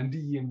more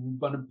R&D and we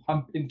want to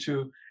pump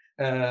into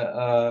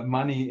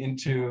money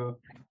into.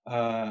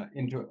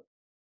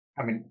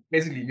 I mean,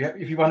 basically,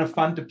 if you want to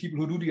fund the people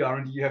who do the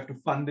R&D, you have to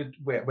fund it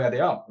where they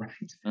are,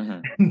 right?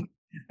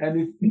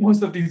 And if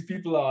most of these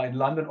people are in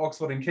London,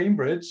 Oxford, and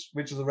Cambridge,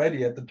 which is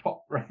already at the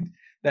top, right,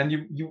 then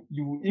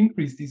you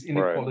increase these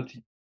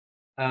inequalities.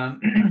 Right.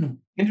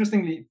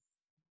 Interestingly,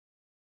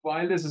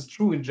 while this is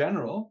true in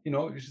general,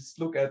 you just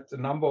look at the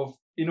number of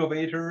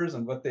innovators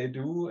and what they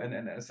do, and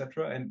et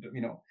cetera. And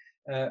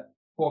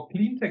for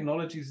clean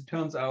technologies, it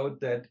turns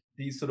out that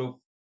these sort of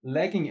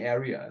lagging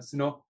areas,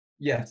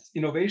 yes,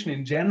 innovation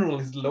in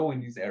general is low in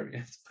these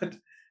areas, but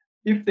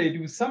if they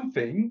do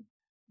something,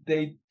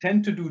 they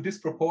tend to do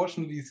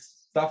disproportionately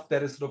stuff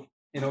that is sort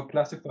of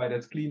classified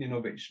as clean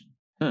innovation.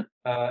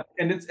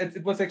 And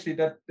it was actually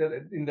that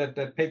in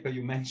that paper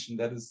you mentioned,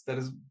 that is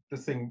the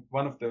thing,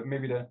 one of the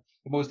maybe the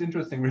most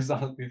interesting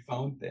result we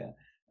found there.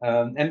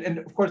 And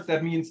of course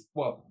that means,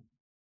 well,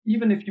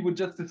 even if you would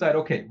just decide,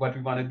 okay, what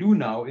we want to do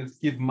now is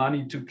give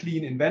money to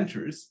clean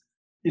inventors,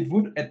 it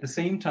would at the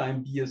same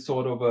time be a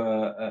sort of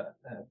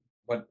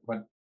what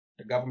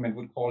the government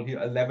would call here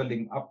a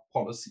leveling up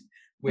policy,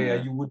 where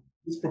you would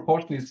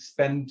disproportionately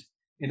spend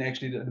in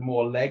actually the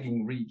more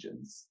lagging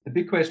regions. The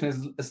big question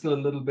is still a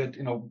little bit,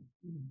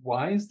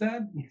 why is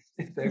that?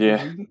 Is there a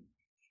good reason?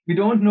 We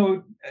don't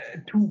know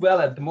too well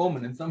at the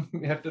moment, and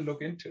something we have to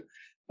look into.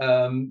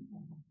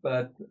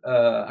 But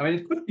I mean,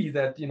 it could be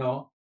that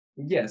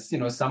yes,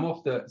 some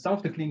of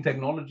the clean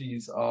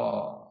technologies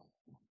are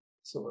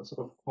sort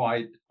of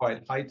quite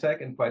high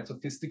tech and quite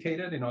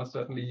sophisticated.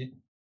 Certainly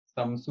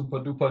some super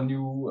duper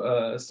new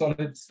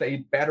solid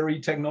state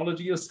battery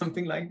technology or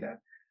something like that.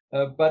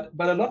 But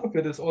a lot of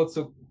it is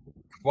also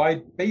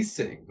quite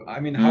basic. I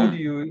mean, how do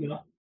you,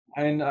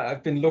 and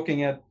I've been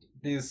looking at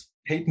these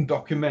patent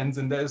documents,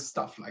 and there's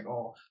stuff like,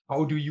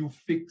 how do you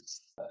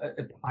fix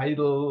a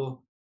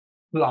tidal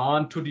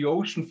plant to the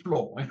ocean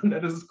floor? And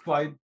that is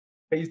quite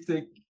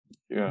basic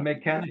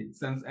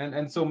mechanics.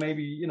 And so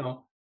maybe,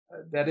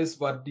 that is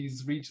what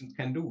these regions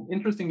can do.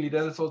 Interestingly,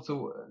 that is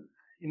also,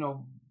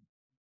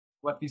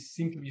 what we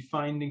seem to be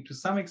finding to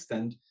some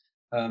extent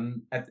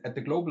at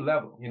the global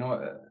level.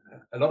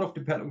 A lot of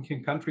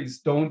developing countries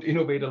don't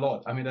innovate a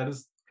lot. I mean, that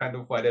is kind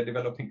of why they're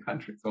developing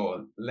countries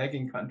or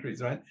lagging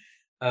countries, right?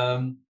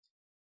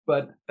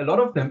 But a lot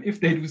of them, if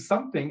they do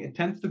something, it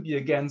tends to be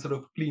again sort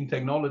of clean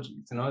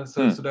technologies.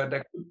 So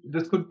that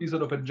this could be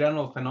sort of a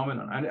general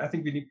phenomenon. I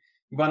think we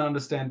want to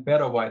understand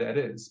better why that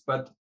is.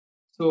 But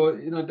so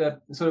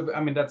that sort of,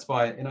 I mean, that's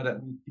why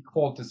that we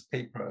called this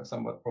paper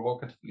somewhat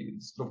provocatively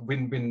sort of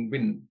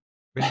win-win-win.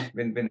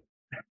 Win-win-win.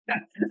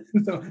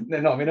 So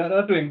no, we're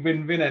not doing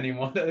win-win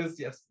anymore. That is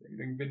we're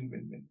doing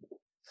win-win-win.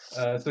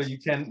 So you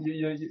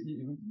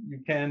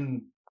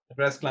can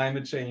address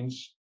climate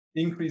change,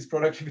 increase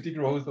productivity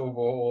growth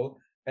overall,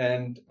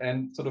 and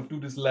sort of do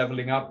this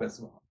leveling up as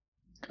well.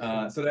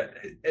 So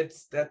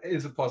that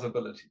is a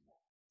possibility.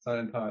 It's not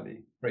entirely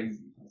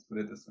crazy. Let's put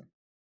it this way.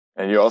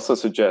 And you also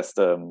suggest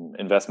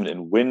investment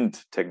in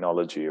wind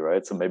technology,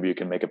 right? So maybe you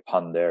can make a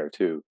pun there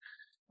too.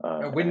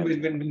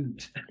 Win.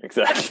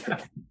 Exactly.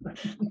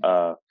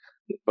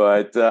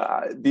 But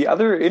the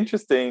other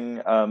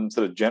interesting sort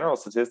of general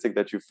statistic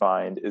that you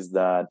find is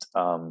that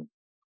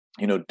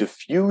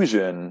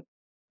diffusion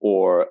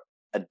or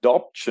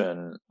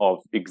adoption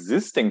of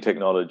existing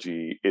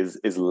technology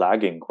is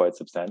lagging quite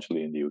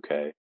substantially in the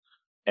UK.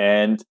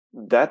 And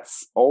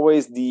that's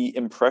always the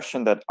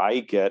impression that I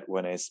get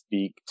when I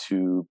speak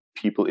to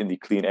people in the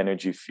clean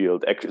energy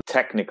field,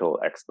 technical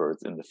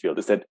experts in the field,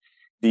 is that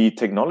the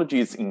technology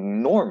is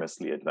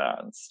enormously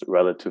advanced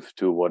relative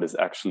to what is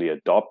actually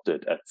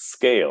adopted at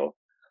scale.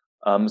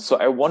 So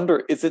I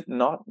wonder, is it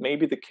not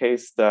maybe the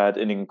case that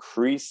an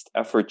increased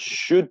effort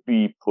should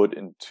be put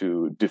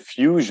into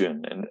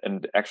diffusion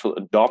and actual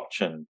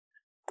adoption,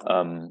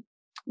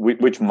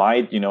 which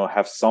might,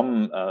 have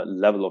some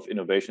level of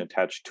innovation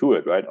attached to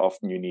it, right?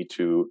 Often you need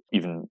to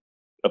even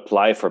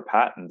apply for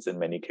patents in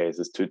many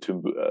cases to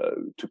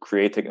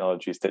create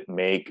technologies that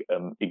make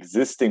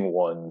existing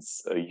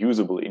ones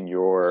usable in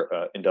your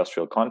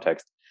industrial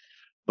context.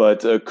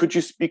 But could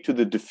you speak to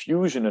the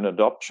diffusion and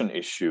adoption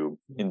issue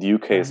in the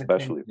UK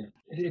especially?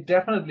 It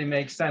definitely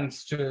makes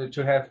sense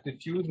to have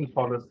diffusion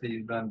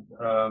policies,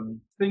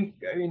 and think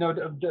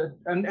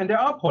and there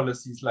are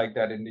policies like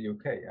that in the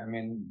UK. I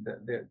mean,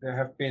 there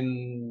have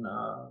been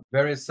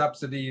various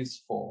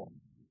subsidies for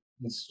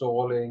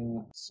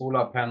installing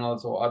solar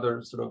panels or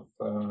other sort of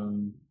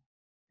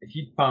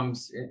heat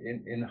pumps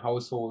in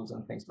households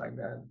and things like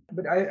that.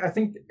 But I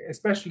think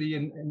especially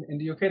in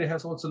the UK, there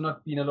has also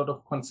not been a lot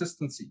of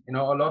consistency.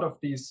 A lot of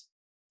these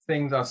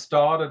things are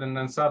started and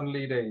then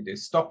suddenly they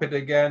stop it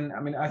again. I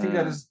mean, I think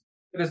that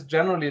is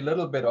generally a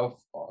little bit of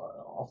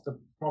the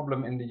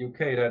problem in the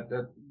UK,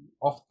 that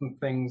often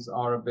things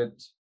are a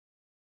bit,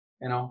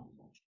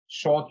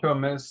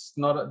 short-termist.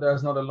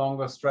 There's not a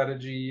longer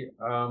strategy.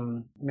 I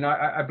mean,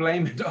 I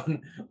blame it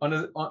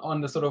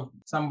on the sort of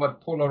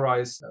somewhat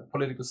polarized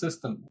political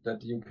system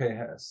that the UK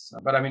has.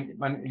 But I mean,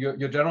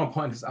 your general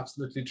point is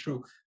absolutely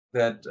true,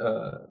 that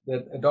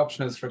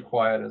adoption is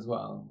required as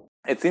well.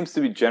 It seems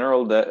to be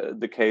general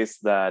the case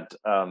that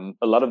a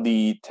lot of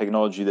the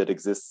technology that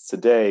exists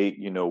today,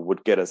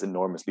 would get us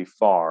enormously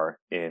far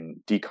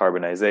in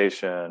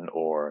decarbonization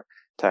or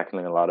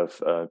tackling a lot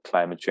of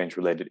climate change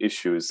related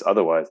issues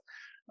otherwise.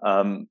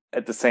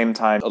 At the same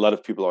time, a lot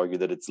of people argue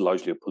that it's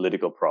largely a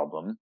political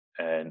problem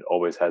and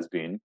always has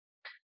been.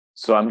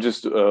 So I'm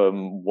just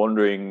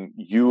wondering,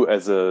 you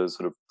as a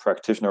sort of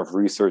practitioner of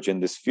research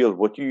in this field,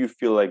 what do you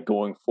feel like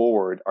going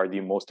forward are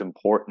the most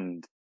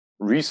important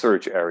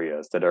research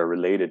areas that are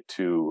related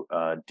to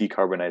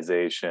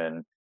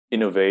decarbonization,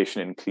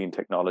 innovation in clean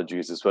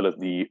technologies, as well as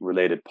the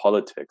related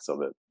politics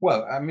of it?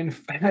 Well, I mean,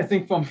 I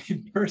think for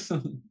me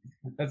personally,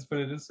 let's put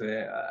it this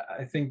way,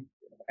 I think,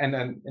 and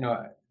then,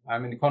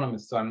 I'm an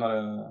economist, so I'm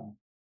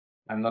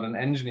not an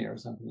engineer or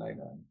something like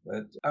that.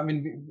 But I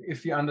mean,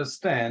 if you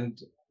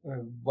understand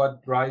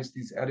what drives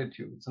these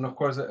attitudes, and of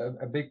course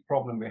a big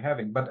problem we're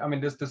having, but I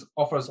mean this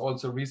offers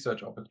also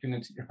research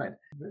opportunity, right,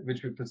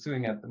 which we're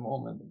pursuing at the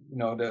moment.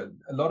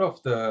 A lot of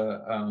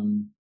the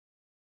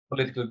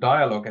political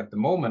dialogue at the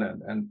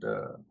moment and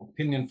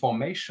opinion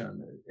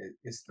formation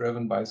is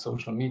driven by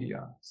social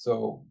media.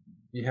 So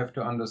we have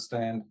to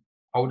understand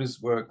how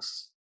this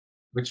works,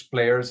 which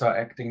players are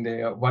acting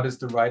there, what is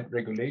the right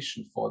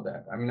regulation for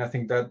that. I mean, I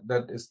think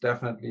that is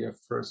definitely a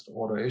first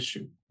order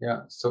issue.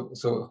 Yeah.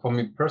 So for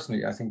me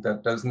personally, I think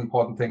that's an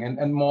important thing.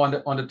 And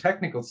more on the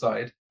technical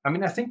side, I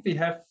mean, I think we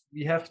have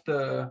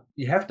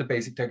the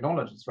basic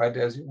technologies, right?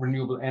 There's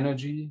renewable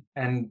energy,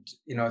 and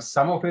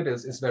some of it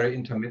is very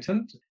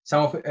intermittent.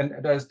 Some of it, and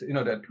there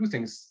are two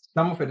things.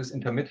 Some of it is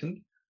intermittent.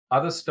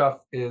 Other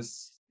stuff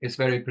is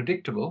very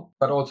predictable,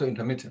 but also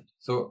intermittent.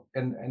 So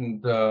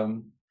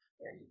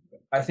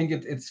I think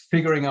it's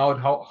figuring out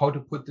how to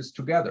put this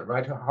together,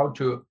 right? How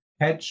to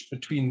hedge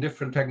between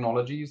different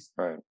technologies,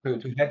 right?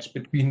 To hedge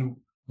between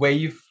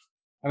wave.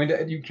 I mean,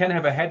 you can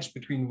have a hedge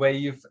between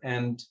wave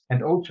and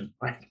ocean,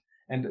 right?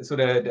 And so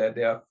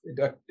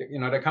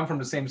they come from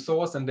the same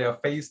source and they are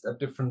phased at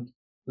different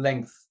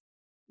lengths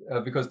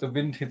because the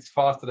wind hits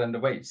faster than the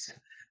waves.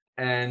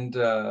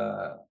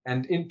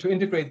 to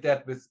integrate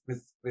that with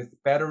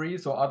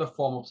batteries or other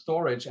form of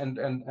storage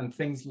and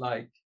things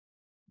like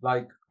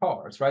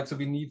cars, right? So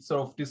we need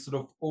sort of this sort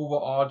of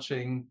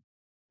overarching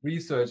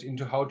research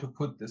into how to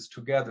put this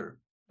together.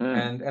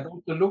 And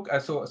also look,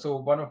 so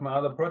one of my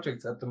other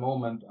projects at the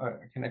moment,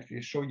 I can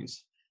actually show you.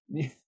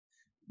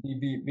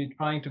 We're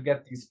trying to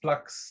get these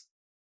plugs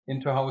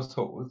into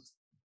households,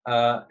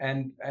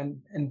 and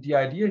the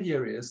idea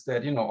here is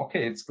that, you know,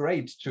 okay, it's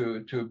great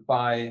to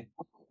buy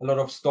a lot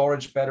of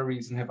storage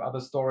batteries and have other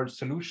storage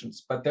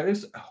solutions, but there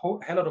is a whole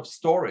hell lot of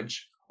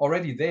storage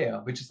already there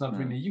which is not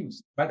really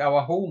used, right?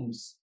 Our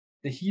homes,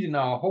 the heat in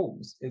our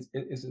homes is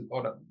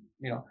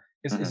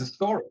a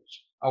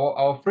storage.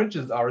 Our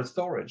fridges are a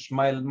storage.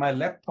 My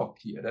laptop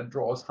here that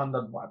draws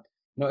 100 watt,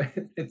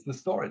 it's the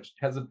storage.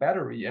 It has a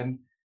battery, and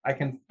I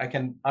can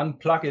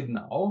unplug it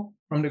now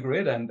from the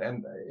grid, and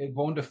it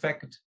won't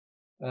affect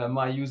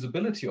my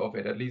usability of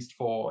it, at least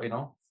for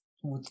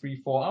 2,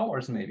 3, 4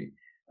 hours maybe.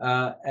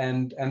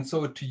 And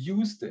so to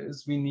use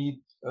this, we need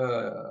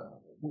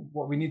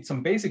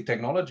some basic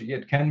technology.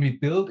 It can be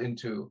built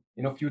into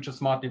future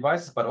smart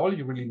devices, but all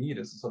you really need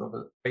is a sort of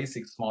a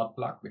basic smart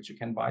plug, which you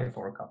can buy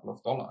for a couple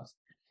of dollars.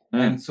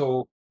 And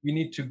so we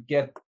need to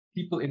get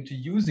people into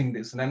using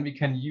this, and then we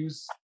can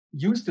use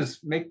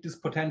this, make this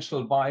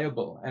potential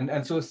viable.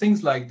 And so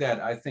things like that,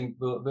 I think,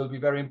 will be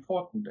very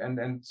important.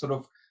 And sort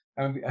of,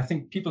 I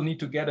think people need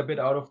to get a bit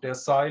out of their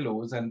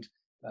silos and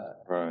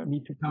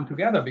need to come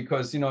together,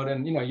 because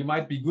then you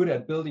might be good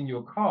at building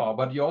your car,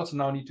 but you also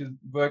now need to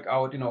work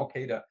out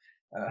okay,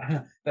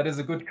 that is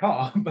a good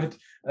car, but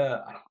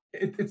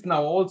it's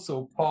now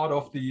also part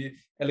of the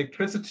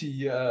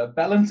electricity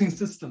balancing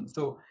system.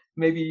 So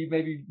maybe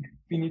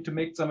we need to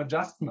make some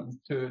adjustments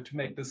to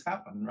make this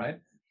happen, right?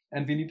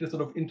 And we need to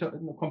sort of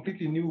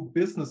completely new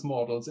business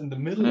models in the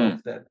middle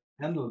of that,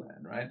 handle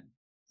that, right?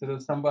 So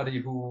there's somebody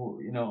who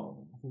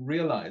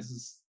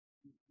realizes,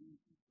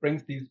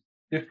 brings these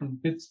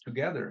different bits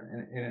together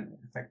in an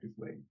effective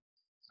way.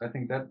 So I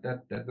think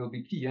that will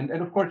be key. And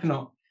of course,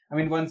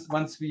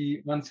 once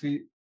we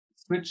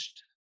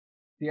switched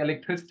the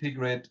electricity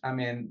grid,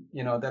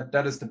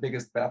 that is the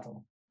biggest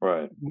battle.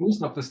 Right.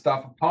 Most of the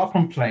stuff, apart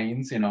from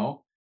planes,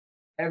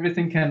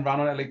 everything can run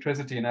on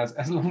electricity, and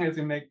as long as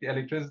you make the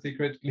electricity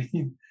grid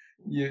clean,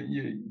 you're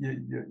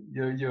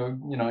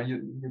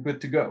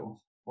good to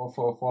go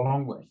for a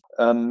long way.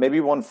 Maybe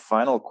one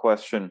final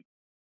question.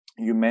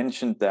 You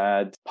mentioned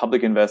that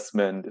public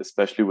investment,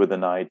 especially with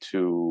an eye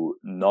to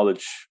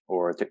knowledge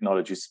or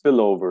technology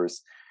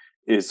spillovers,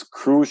 is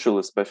crucial,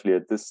 especially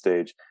at this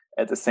stage.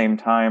 At the same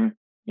time,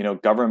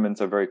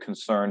 governments are very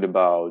concerned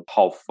about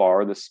how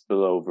far the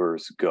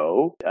spillovers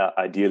go.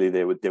 Ideally,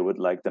 they would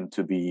like them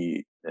to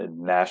be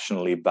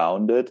nationally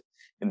bounded.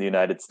 In the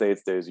United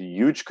States, there's a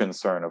huge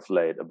concern of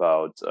late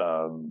about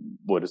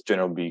what is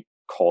generally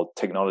called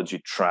technology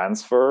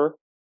transfer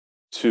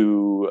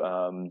to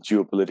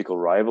geopolitical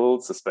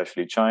rivals,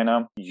 especially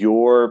China.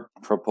 Your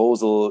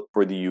proposal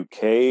for the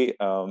UK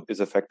is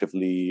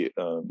effectively,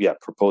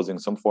 proposing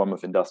some form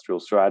of industrial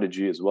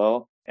strategy as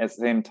well. At the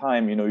same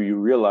time, you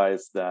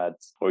realize that,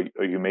 or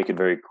you make it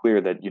very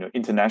clear that,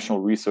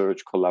 international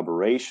research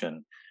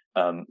collaboration,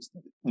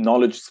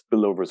 knowledge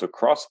spillovers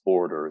across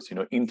borders,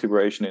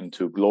 integration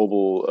into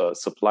global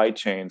supply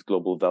chains,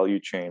 global value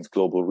chains,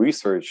 global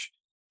research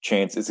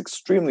chains is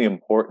extremely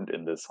important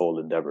in this whole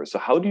endeavor. So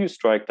how do you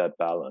strike that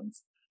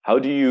balance? How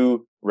do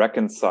you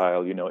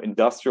reconcile,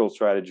 industrial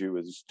strategy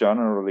was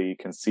generally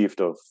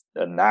conceived of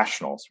a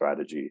national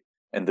strategy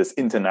and this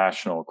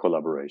international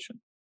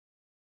collaboration?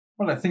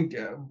 Well, I think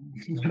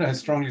what I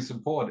strongly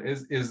support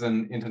is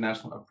an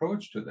international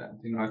approach to that.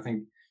 I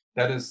think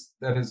that is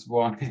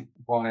why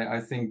I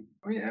think,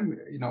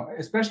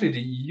 especially the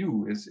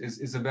EU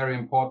is a very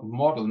important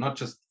model, not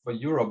just for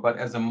Europe, but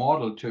as a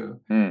model to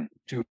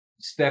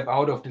step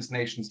out of this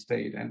nation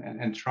state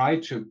and try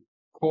to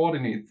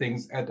coordinate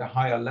things at a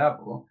higher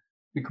level,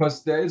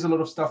 because there is a lot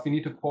of stuff we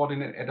need to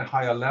coordinate at a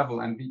higher level,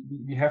 and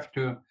we have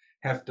to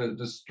have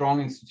the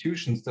strong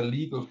institutions, the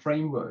legal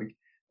framework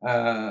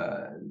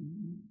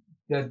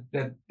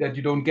that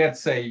you don't get,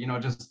 say,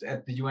 just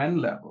at the UN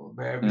level,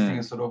 where everything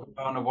is sort of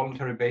on a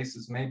voluntary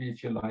basis, maybe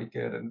if you like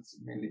it, and it's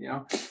really,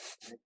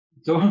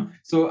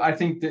 So I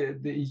think the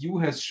EU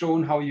has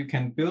shown how you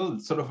can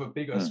build sort of a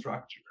bigger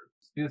structure.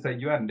 The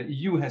UN, the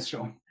EU has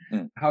shown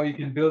how you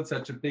can build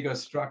such a bigger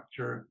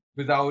structure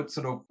without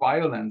sort of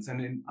violence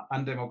and in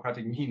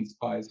undemocratic means,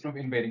 by sort of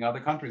invading other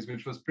countries,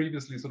 which was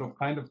previously sort of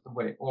kind of the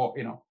way,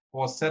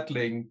 or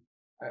settling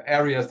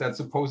areas that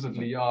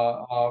supposedly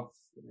are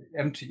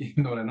empty.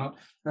 No, they're not.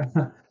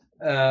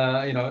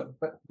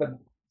 But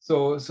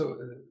so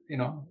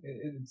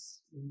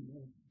it's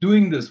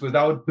doing this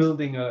without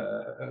building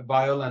a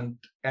violent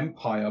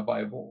empire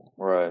by war.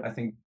 Right. I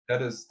think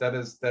that is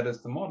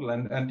the model,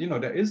 and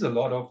there is a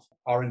lot of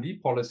R&D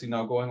policy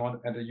now going on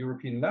at a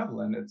European level,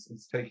 and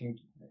it's taking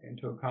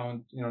into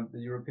account the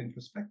European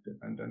perspective,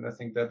 and I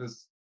think that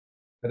is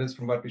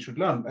from what we should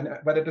learn.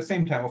 But at the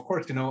same time, of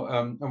course,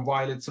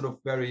 while it's sort of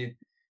very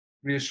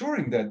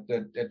reassuring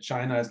that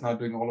China is now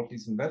doing all of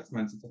these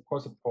investments. It's of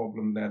course a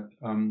problem that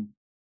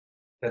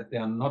they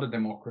are not a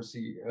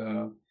democracy,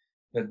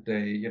 that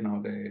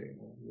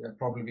they're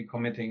probably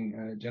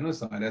committing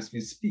genocide as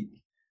we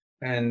speak.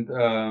 And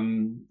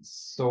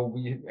so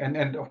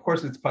and of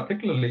course it's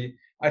particularly,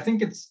 I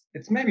think it's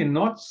maybe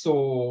not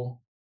so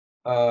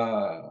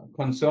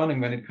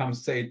concerning when it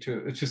comes, say,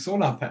 to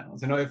solar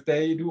panels. If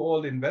they do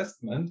all the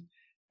investment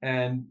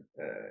and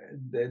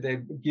they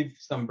give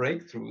some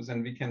breakthroughs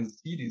and we can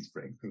see these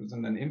breakthroughs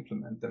and then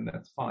implement them,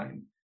 that's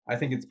fine. I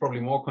think it's probably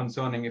more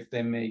concerning if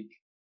they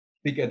make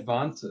big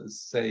advances,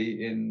 say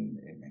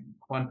in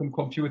quantum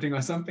computing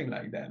or something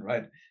like that,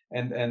 right?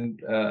 And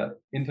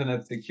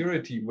internet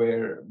security,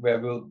 where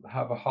we'll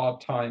have a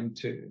hard time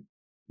to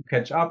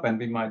catch up, and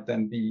we might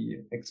then be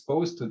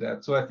exposed to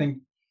that. So I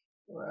think,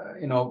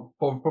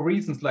 for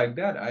reasons like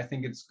that, I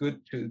think it's good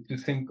to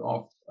think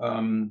of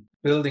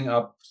building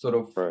up sort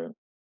of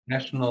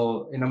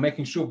national,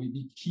 making sure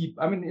we keep.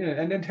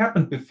 And it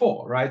happened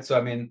before, right? So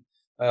again,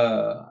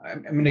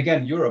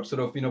 Europe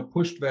sort of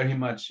pushed very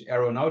much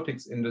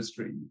aeronautics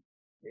industry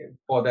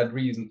for that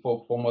reason,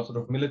 for more sort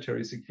of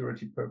military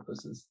security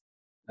purposes,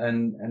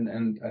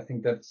 and I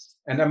think that's,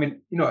 and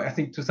I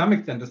think to some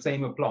extent the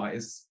same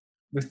applies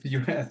with the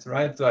US,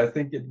 right? So I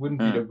think it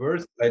wouldn't be the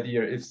worst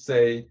idea if,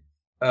 say,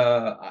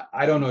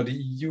 I don't know, the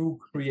EU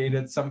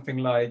created something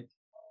like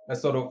a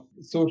sort of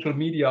social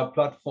media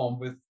platform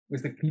with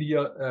a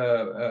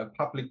clear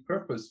public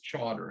purpose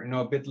charter,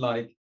 a bit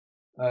like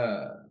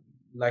the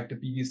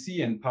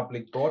BBC and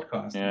public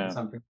broadcasting or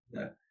something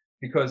like that.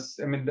 Because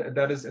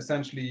that is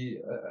essentially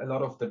a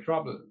lot of the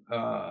trouble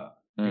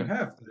you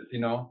have.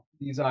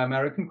 These are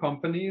American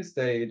companies.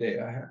 They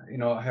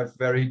have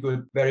very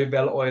good, very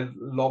well-oiled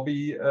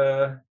lobby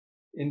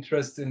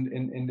interests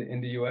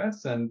in the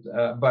US, and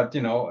but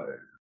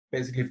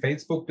basically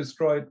Facebook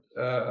destroyed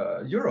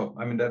Europe.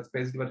 That's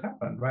basically what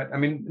happened, right?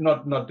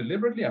 Not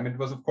deliberately. It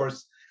was of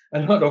course a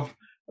lot of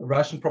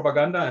Russian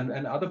propaganda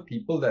and other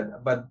people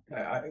but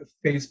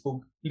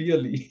Facebook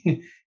clearly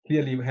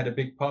had a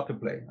big part to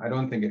play. I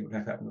don't think it would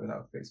have happened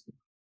without Facebook.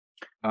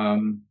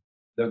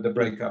 The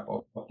breakup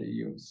of the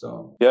EU.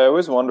 So yeah, I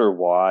always wonder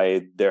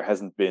why there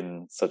hasn't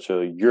been such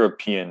a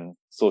European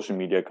social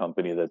media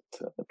company that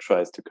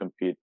tries to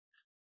compete.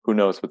 Who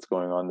knows what's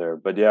going on there?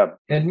 But yeah,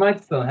 it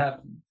might still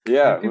happen.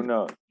 Yeah, who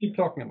knows? Keep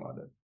talking about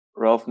it.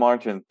 Ralf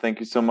Martin, thank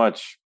you so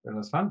much. It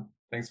was fun.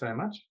 Thanks very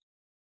much.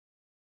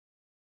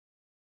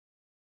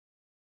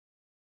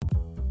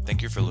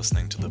 Thank you for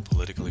listening to the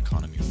Political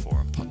Economy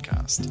Forum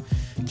podcast.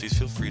 Please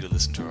feel free to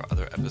listen to our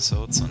other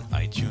episodes on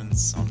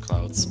iTunes,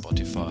 SoundCloud,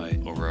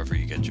 Spotify, or wherever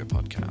you get your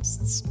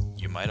podcasts.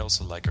 You might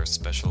also like our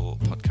special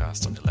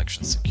podcast on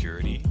election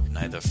security,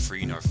 Neither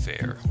Free Nor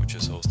Fair, which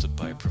is hosted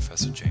by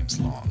Professor James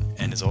Long,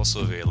 and is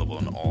also available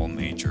on all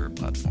major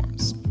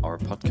platforms. Our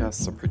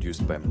podcasts are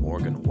produced by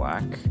Morgan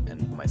Wack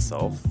and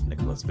myself,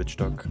 Nicholas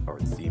Wittstock. Our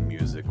theme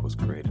music was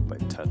created by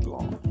Ted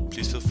Long.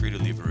 Please feel free to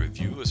leave a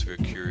review, as we're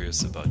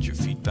curious about your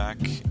feedback,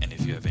 and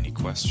if you have any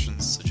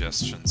questions,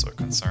 suggestions, or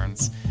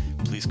concerns,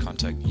 please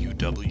contact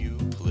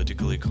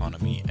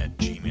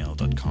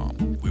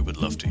uwpoliticaleconomy@gmail.com. We would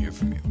love to hear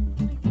from you.